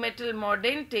due to metal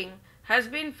mordanting has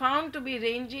been found to be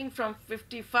ranging from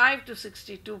 55 to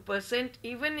 62%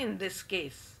 even in this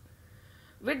case.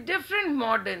 With different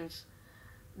mordants,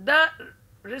 with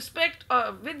respect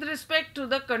to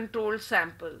the control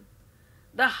sample,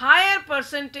 the higher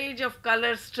percentage of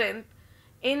color strength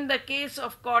in the case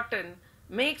of cotton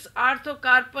makes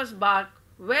Artocarpus bark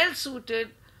well suited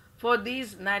for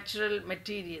these natural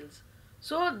materials.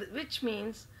 So, which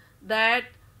means that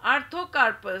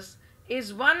Artocarpus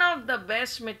is one of the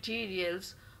best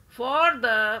materials for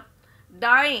the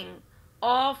dyeing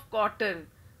of cotton,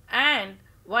 and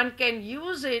one can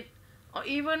use it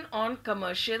even on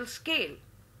commercial scale.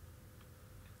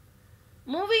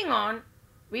 Moving on,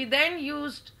 we then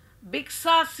used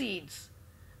Bixa seeds.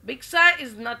 Bixa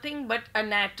is nothing but a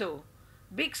natto.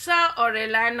 Bixa or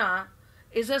elana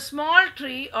is a small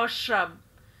tree or shrub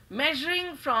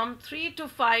measuring from 3 to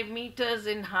 5 meters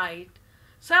in height,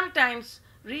 sometimes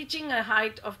reaching a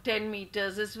height of 10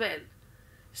 meters as well.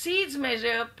 Seeds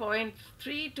measure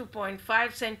 0.3 to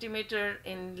 0.5 centimeter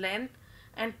in length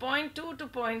and 0.2 to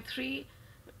 0.3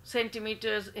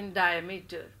 centimeters in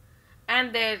diameter,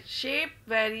 and their shape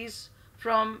varies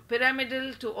from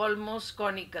pyramidal to almost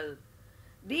conical.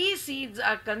 These seeds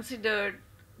are considered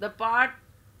the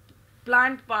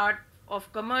plant part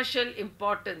of commercial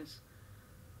importance,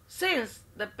 since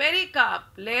the pericarp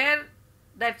layer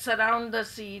that surround the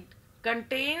seed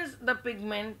contains the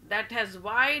pigment that has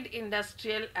wide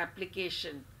industrial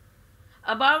application.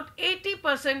 About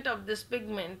 80% of this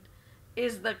pigment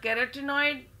is the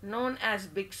carotenoid known as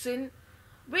bixin,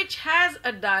 which has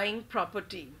a dyeing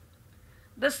property.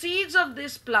 The seeds of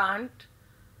this plant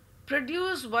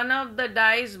produce one of the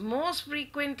dyes most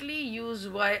frequently used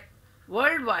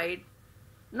worldwide,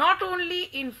 not only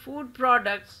in food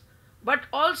products but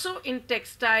also in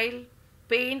textile,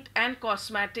 paint and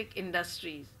cosmetic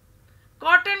industries.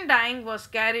 Cotton dyeing was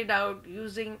carried out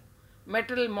using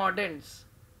metal mordants.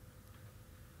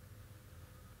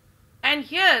 And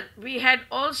here we had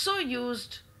also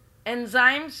used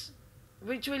enzymes,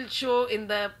 which we'll show in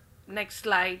the next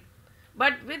slide.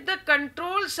 But with the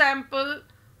control sample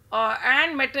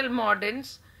and metal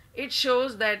mordants, it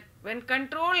shows that when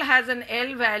control has an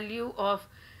L value of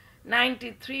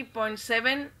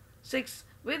 93.76,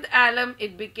 with alum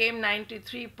it became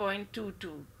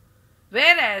 93.22.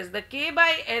 Whereas the K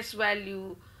by S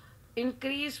value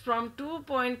increased from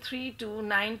 2.3 to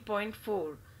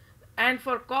 9.4, and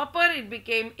for copper it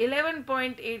became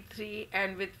 11.83,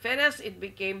 and with ferrous it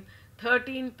became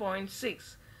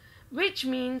 13.6, which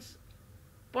means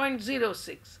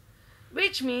 0.06,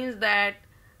 which means that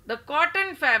the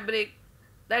cotton fabric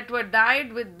that were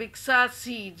dyed with Bixa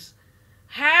seeds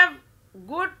have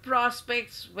good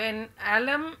prospects when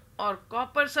alum or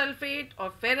copper sulfate or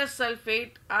ferrous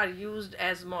sulfate are used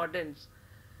as mordants.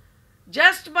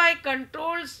 Just by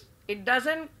controls, it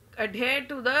doesn't adhere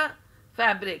to the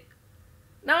fabric.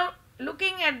 Now,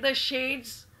 looking at the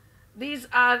shades, these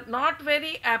are not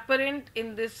very apparent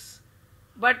in this,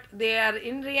 but they are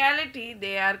in reality,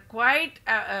 they are quite,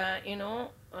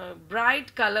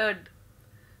 bright colored.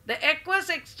 The aqueous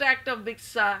extract of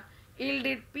Bixa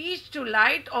yielded peach to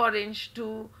light orange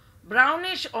to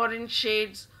brownish orange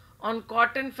shades on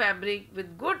cotton fabric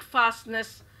with good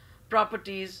fastness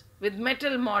properties with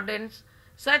metal mordants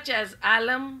such as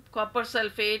alum, copper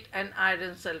sulfate and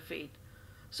iron sulfate.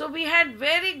 So we had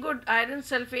very good iron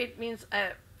sulfate, means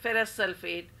ferrous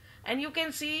sulfate, and you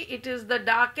can see it is the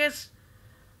darkest,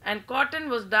 and cotton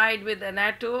was dyed with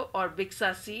annatto or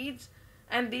Bixa seeds,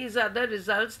 and these are the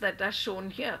results that are shown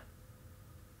here.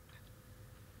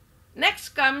 Next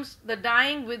comes the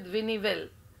dyeing with Viniville.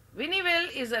 Viniville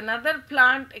is another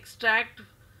plant extract.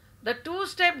 The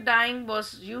two-step dyeing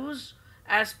was used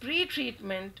as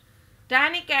pre-treatment,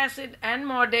 tannic acid and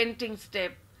mordanting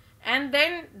step, and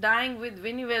then dyeing with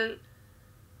Viniville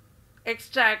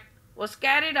extract was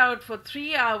carried out for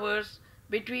 3 hours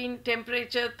between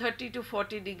temperature 30 to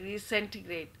 40 degrees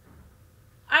centigrade.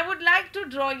 I would like to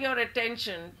draw your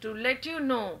attention to let you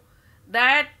know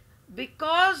that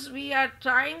because we are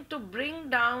trying to bring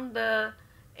down the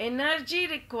energy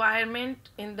requirement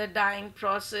in the dyeing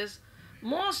process,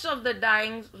 Most of the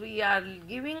dyings we are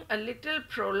giving a little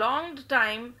prolonged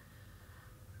time,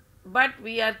 but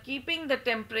we are keeping the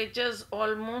temperatures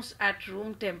almost at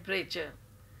room temperature.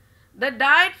 The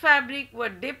dyed fabric were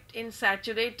dipped in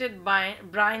saturated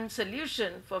brine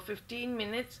solution for 15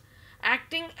 minutes,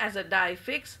 acting as a dye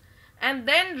fix, and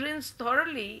then rinsed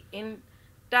thoroughly in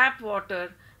tap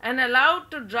water and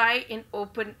allowed to dry in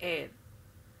open air.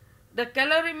 The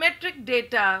colorimetric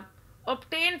data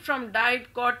obtained from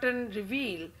dyed cotton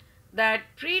reveal that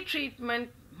pre-treatment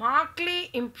markedly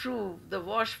improved the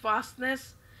wash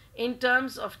fastness in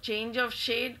terms of change of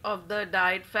shade of the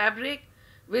dyed fabric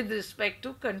with respect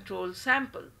to control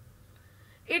sample.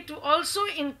 It also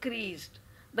increased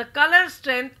the color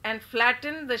strength and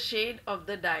flattened the shade of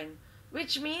the dyeing,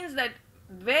 which means that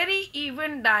very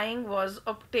even dyeing was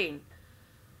obtained.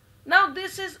 Now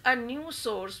this is a new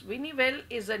source. Vinivelle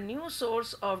is a new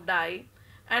source of dye,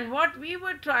 and what we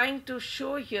were trying to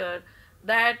show here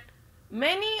that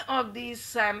many of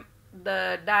these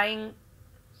the dyeing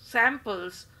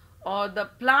samples or the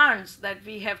plants that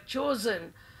we have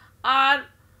chosen are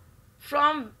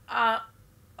from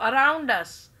around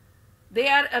us. They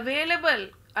are available: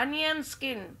 onion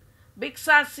skin,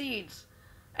 bixa seeds,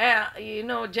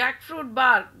 jackfruit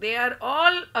bark. They are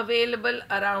all available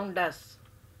around us.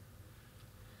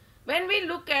 When we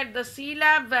look at the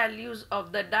C-lab values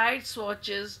of the dyed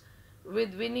swatches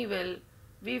with Vinivelle,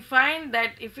 we find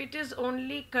that if it is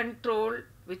only control,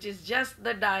 which is just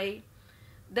the dye,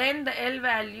 then the L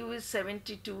value is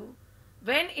 72.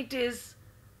 When it is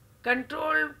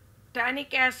controlled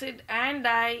tannic acid and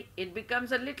dye, it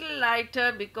becomes a little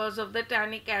lighter because of the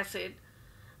tannic acid,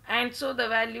 and so the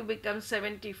value becomes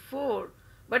 74.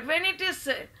 But when it is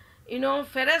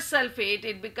ferrous sulfate,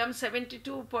 it becomes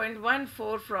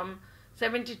 72.14 from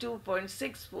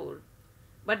 72.64.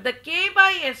 But the K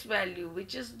by S value,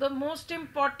 which is the most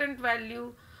important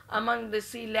value among the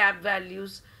C-lab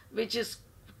values, which is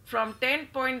from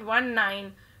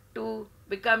 10.19 to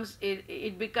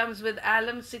it becomes with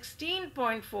alum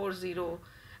 16.40,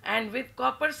 and with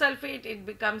copper sulfate it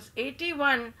becomes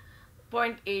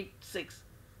 81.86.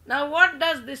 Now what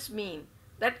does this mean?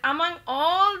 That among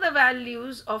all the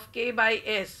values of K by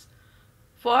S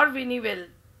for Vinivelle,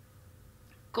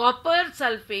 copper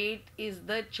sulfate is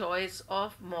the choice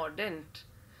of mordant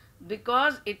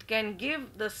because it can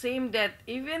give the same depth.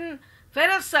 Even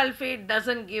ferrous sulfate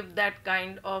doesn't give that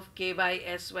kind of K by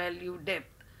S value depth.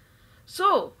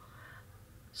 So,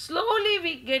 slowly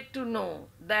we get to know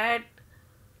that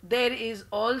there is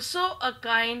also a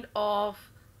kind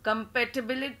of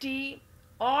compatibility,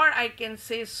 or I can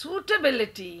say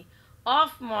suitability,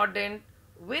 of mordant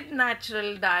with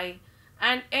natural dye,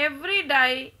 and every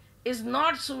dye is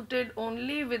not suited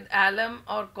only with alum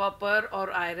or copper or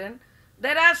iron.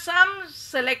 There are some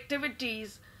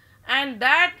selectivities, and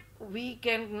that we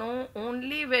can know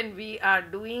only when we are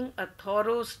doing a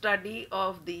thorough study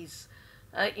of these.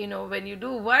 When you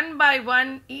do one by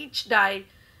one each dye,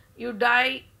 you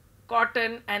dye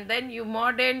cotton and then you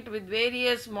mordant with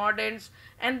various mordants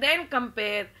and then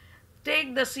compare,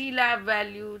 take the C-lab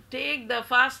value, take the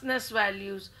fastness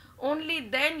values, only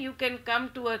then you can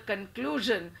come to a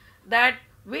conclusion that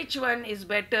which one is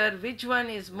better, which one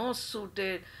is most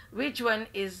suited, which one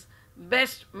is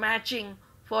best matching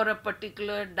for a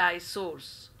particular dye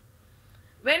source.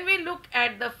 When we look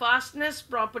at the fastness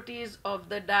properties of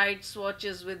the dyed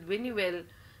swatches with Vinivelle,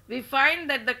 we find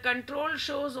that the control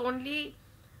shows only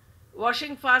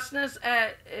washing fastness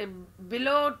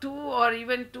below 2 or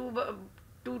even 2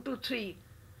 to 3,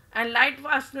 and light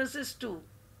fastness is 2.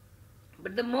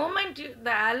 But the moment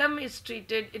the alum is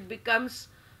treated, it becomes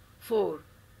 4.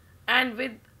 And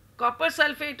with copper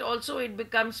sulfate also it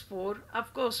becomes 4.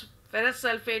 Of course, ferrous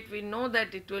sulfate we know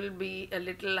that it will be a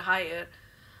little higher.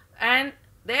 And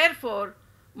therefore,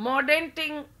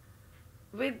 mordanting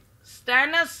with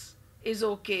stannous is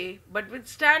okay, but with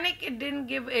stannic it didn't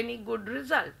give any good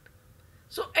result.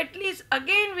 So at least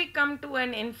again we come to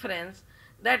an inference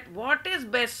that what is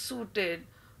best suited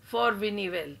for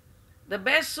Vinivelle? The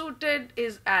best suited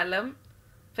is alum,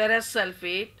 ferrous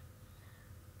sulfate,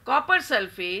 copper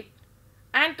sulfate,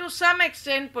 and to some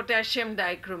extent potassium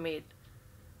dichromate,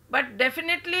 but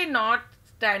definitely not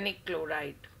stannic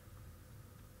chloride.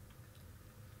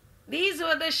 These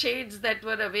were the shades that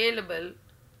were available.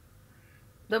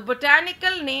 The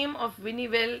botanical name of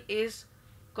Vinivelle is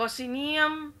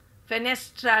Coccineum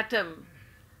fenestratum,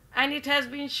 and it has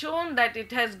been shown that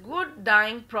it has good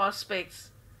dyeing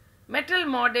prospects. Metal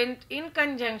mordant in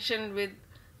conjunction with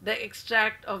the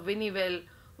extract of Vinivelle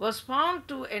was found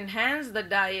to enhance the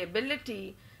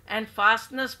dyeability and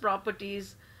fastness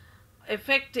properties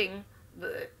affecting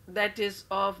that is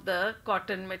of the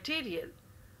cotton material.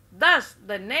 Thus,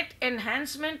 the net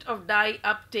enhancement of dye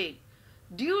uptake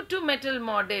due to metal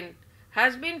mordant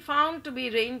has been found to be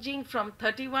ranging from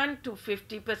 31 to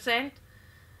 50%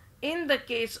 in the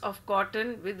case of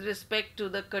cotton with respect to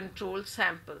the control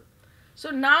sample. So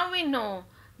now we know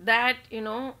that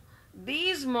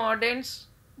these mordants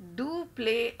do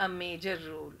play a major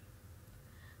role.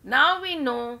 Now we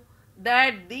know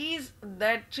that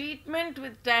that treatment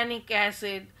with tannic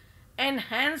acid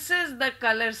enhances the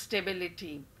color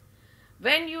stability.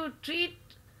 When you treat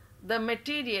the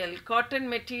material, cotton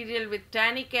material, with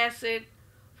tannic acid,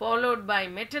 followed by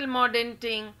metal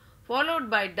mordanting, followed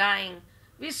by dyeing,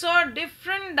 we saw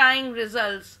different dyeing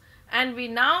results, and we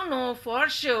now know for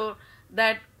sure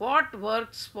that what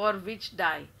works for which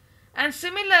dye. And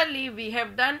similarly, we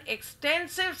have done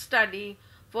extensive study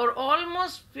for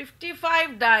almost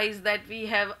 55 dyes that we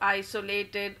have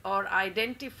isolated or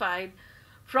identified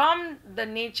from the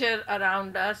nature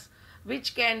around us,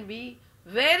 which can be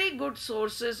very good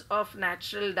sources of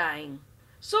natural dyeing.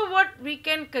 So what we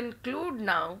can conclude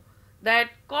now, that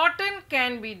cotton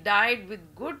can be dyed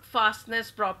with good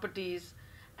fastness properties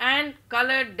and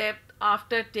color depth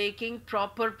after taking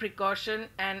proper precaution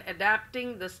and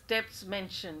adapting the steps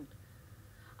mentioned.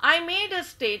 I made a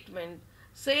statement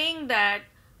saying that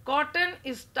cotton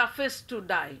is toughest to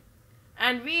dye,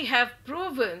 and we have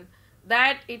proven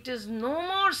that it is no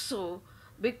more so,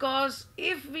 because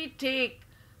if we take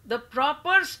the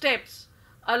proper steps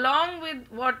along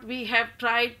with what we have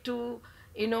tried to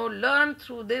learn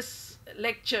through this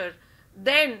lecture,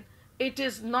 then it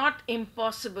is not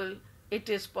impossible, it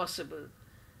is possible.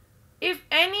 If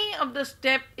any of the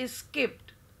step is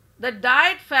skipped, the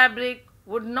dyed fabric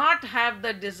would not have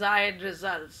the desired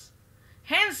results.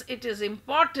 Hence, it is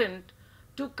important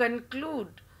to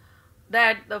conclude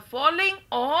that the following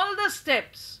all the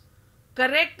steps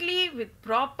correctly with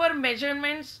proper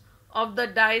measurements of the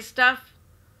dye stuff,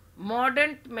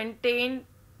 mordant maintaining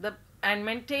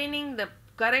the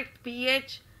correct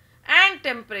pH and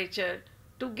temperature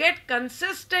to get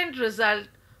consistent result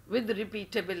with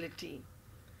repeatability.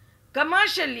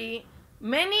 Commercially,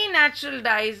 many natural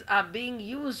dyes are being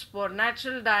used for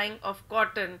natural dyeing of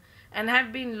cotton and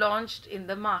have been launched in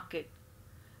the market.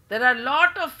 There are a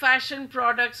lot of fashion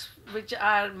products which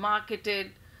are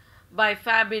marketed by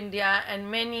Fab India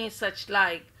and many such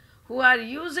like, who are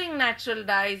using natural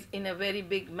dyes in a very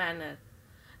big manner.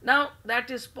 Now,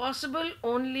 that is possible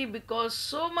only because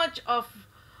so much of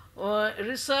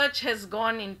research has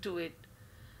gone into it.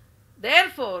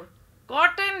 Therefore,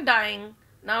 cotton dyeing,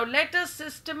 now let us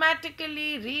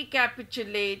systematically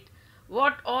recapitulate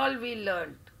what all we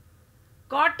learned.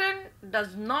 Cotton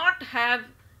does not have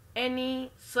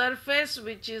any surface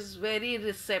which is very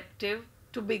receptive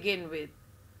to begin with.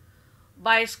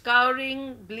 By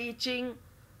scouring, bleaching,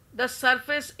 the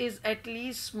surface is at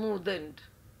least smoothened.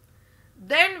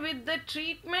 Then with the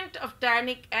treatment of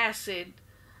tannic acid,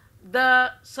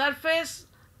 the surface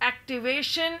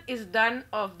activation is done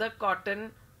of the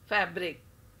cotton fabric.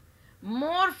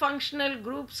 More functional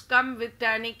groups come with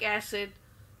tannic acid,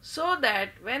 so that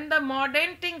when the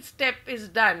mordanting step is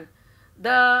done,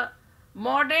 the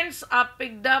mordants are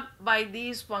picked up by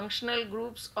these functional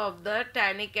groups of the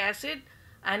tannic acid,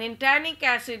 and in tannic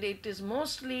acid it is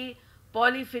mostly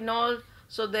polyphenol,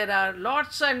 so there are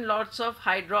lots and lots of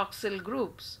hydroxyl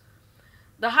groups.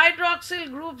 The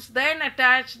hydroxyl groups then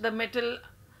attach the metal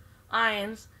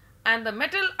ions, and the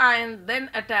metal ions then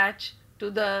attach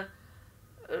to the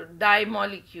dye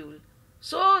molecule.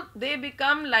 So they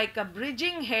become like a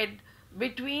bridging head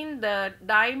between the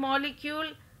dye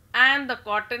molecule and the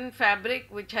cotton fabric,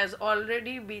 which has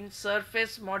already been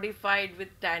surface modified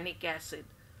with tannic acid.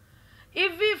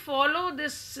 If we follow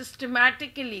this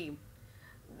systematically,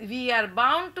 we are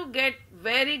bound to get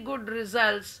very good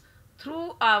results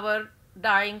through our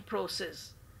dyeing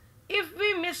process. If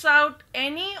we miss out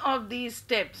any of these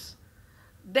steps,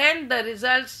 then the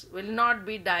results will not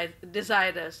be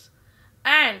desirous,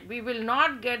 and we will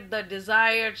not get the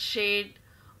desired shade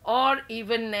or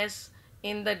evenness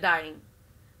in the dyeing.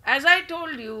 As I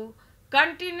told you,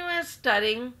 continuous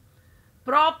stirring,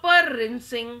 proper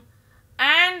rinsing,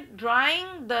 and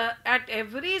drying at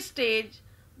every stage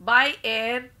by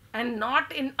air and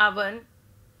not in oven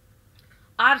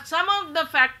are some of the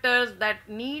factors that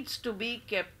needs to be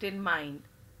kept in mind.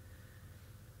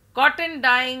 Cotton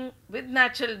dyeing with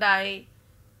natural dye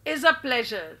is a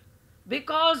pleasure,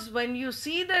 because when you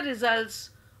see the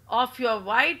results of your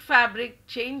white fabric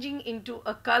changing into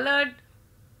a colored,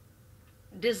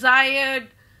 desired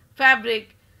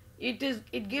fabric,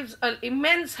 it gives an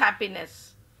immense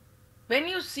happiness. When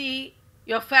you see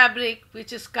your fabric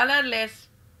which is colorless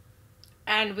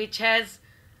and which has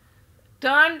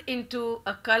turned into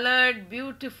a colored,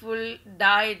 beautiful,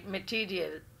 dyed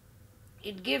material.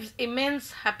 It gives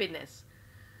immense happiness.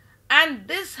 And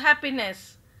this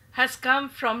happiness has come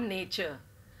from nature.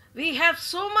 We have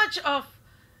so much of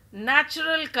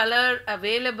natural color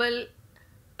available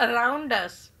around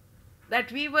us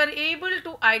that we were able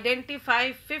to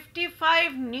identify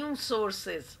 55 new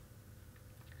sources.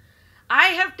 I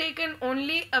have taken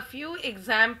only a few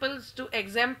examples to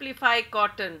exemplify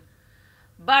cotton,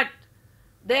 but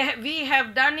we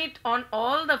have done it on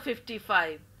all the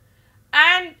 55.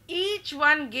 And each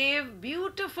one gave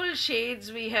beautiful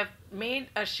shades. We have made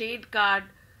a shade card,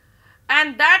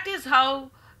 and that is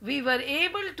how we were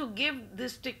able to give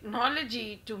this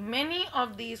technology to many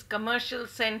of these commercial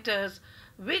centers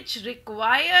which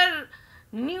require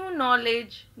new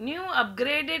knowledge, new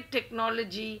upgraded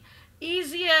technology,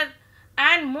 easier,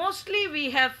 and mostly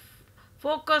we have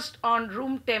focused on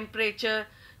room temperature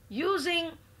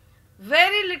using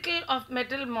very little of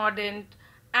metal mordant,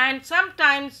 and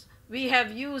sometimes we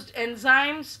have used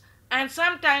enzymes, and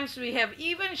sometimes we have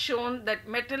even shown that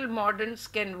metal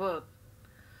mordants can work.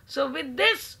 So with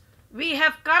this, we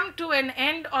have come to an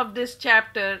end of this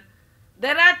chapter.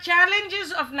 There are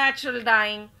challenges of natural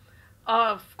dyeing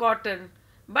of cotton,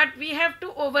 but we have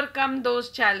to overcome those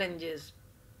challenges.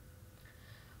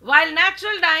 While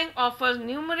natural dyeing offers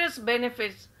numerous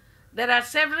benefits, there are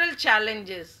several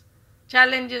challenges.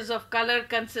 Challenges of color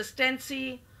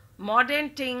consistency,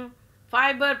 mordanting,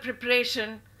 fiber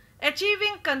preparation.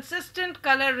 Achieving consistent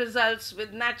color results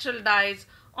with natural dyes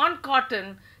on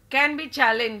cotton can be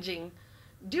challenging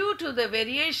due to the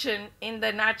variation in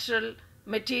the natural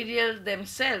materials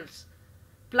themselves.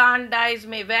 Plant dyes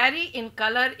may vary in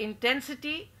color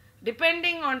intensity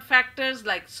depending on factors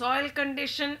like soil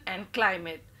condition and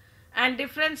climate, and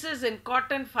differences in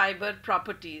cotton fiber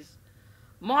properties.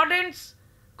 Mordants,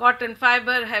 cotton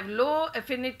fiber have low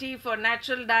affinity for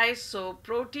natural dyes, so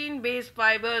protein-based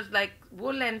fibers like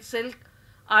wool and silk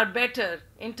are better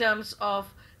in terms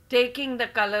of taking the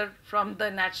color from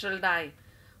the natural dye.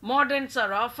 Mordants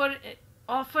are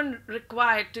often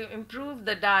required to improve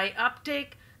the dye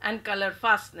uptake and color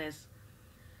fastness.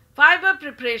 Fiber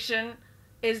preparation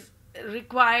is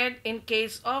required in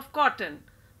case of cotton.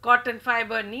 Cotton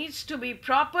fiber needs to be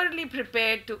properly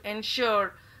prepared to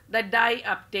ensure the dye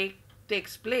uptake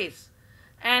takes place,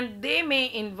 and they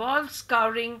may involve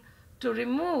scouring to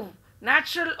remove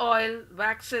natural oil,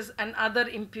 waxes, and other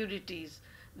impurities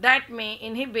that may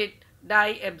inhibit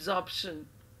dye absorption.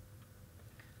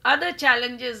 Other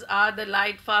challenges are the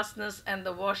light fastness and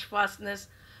the wash fastness,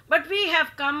 but we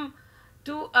have come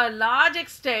to a large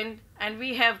extent and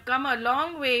we have come a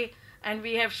long way, and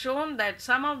we have shown that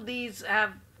some of these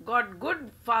have got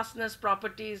good fastness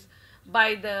properties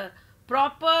by the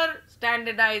proper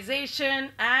standardization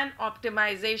and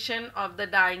optimization of the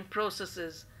dyeing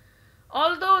processes.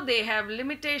 Although they have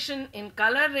limitation in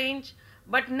color range,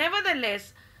 but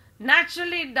nevertheless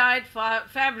naturally dyed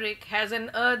fabric has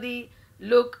an earthy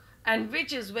look, and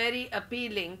which is very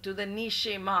appealing to the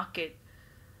niche market.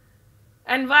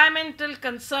 Environmental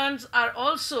concerns are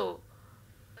also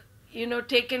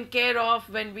taken care of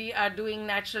when we are doing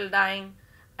natural dyeing,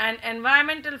 and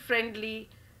environmental friendly.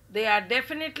 They are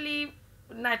definitely,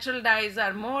 natural dyes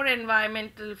are more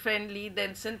environmental friendly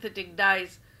than synthetic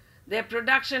dyes. Their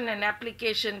production and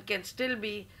application can still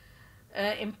be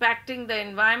impacting the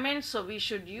environment, so we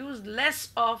should use less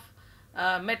of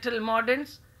metal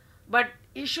mordants. But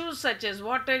issues such as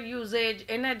water usage,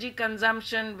 energy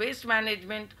consumption, waste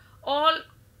management, all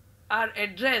are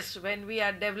addressed when we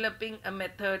are developing a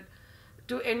method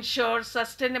to ensure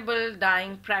sustainable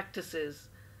dyeing practices.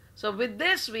 So with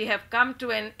this, we have come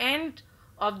to an end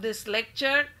of this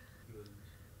lecture.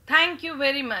 Thank you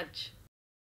very much.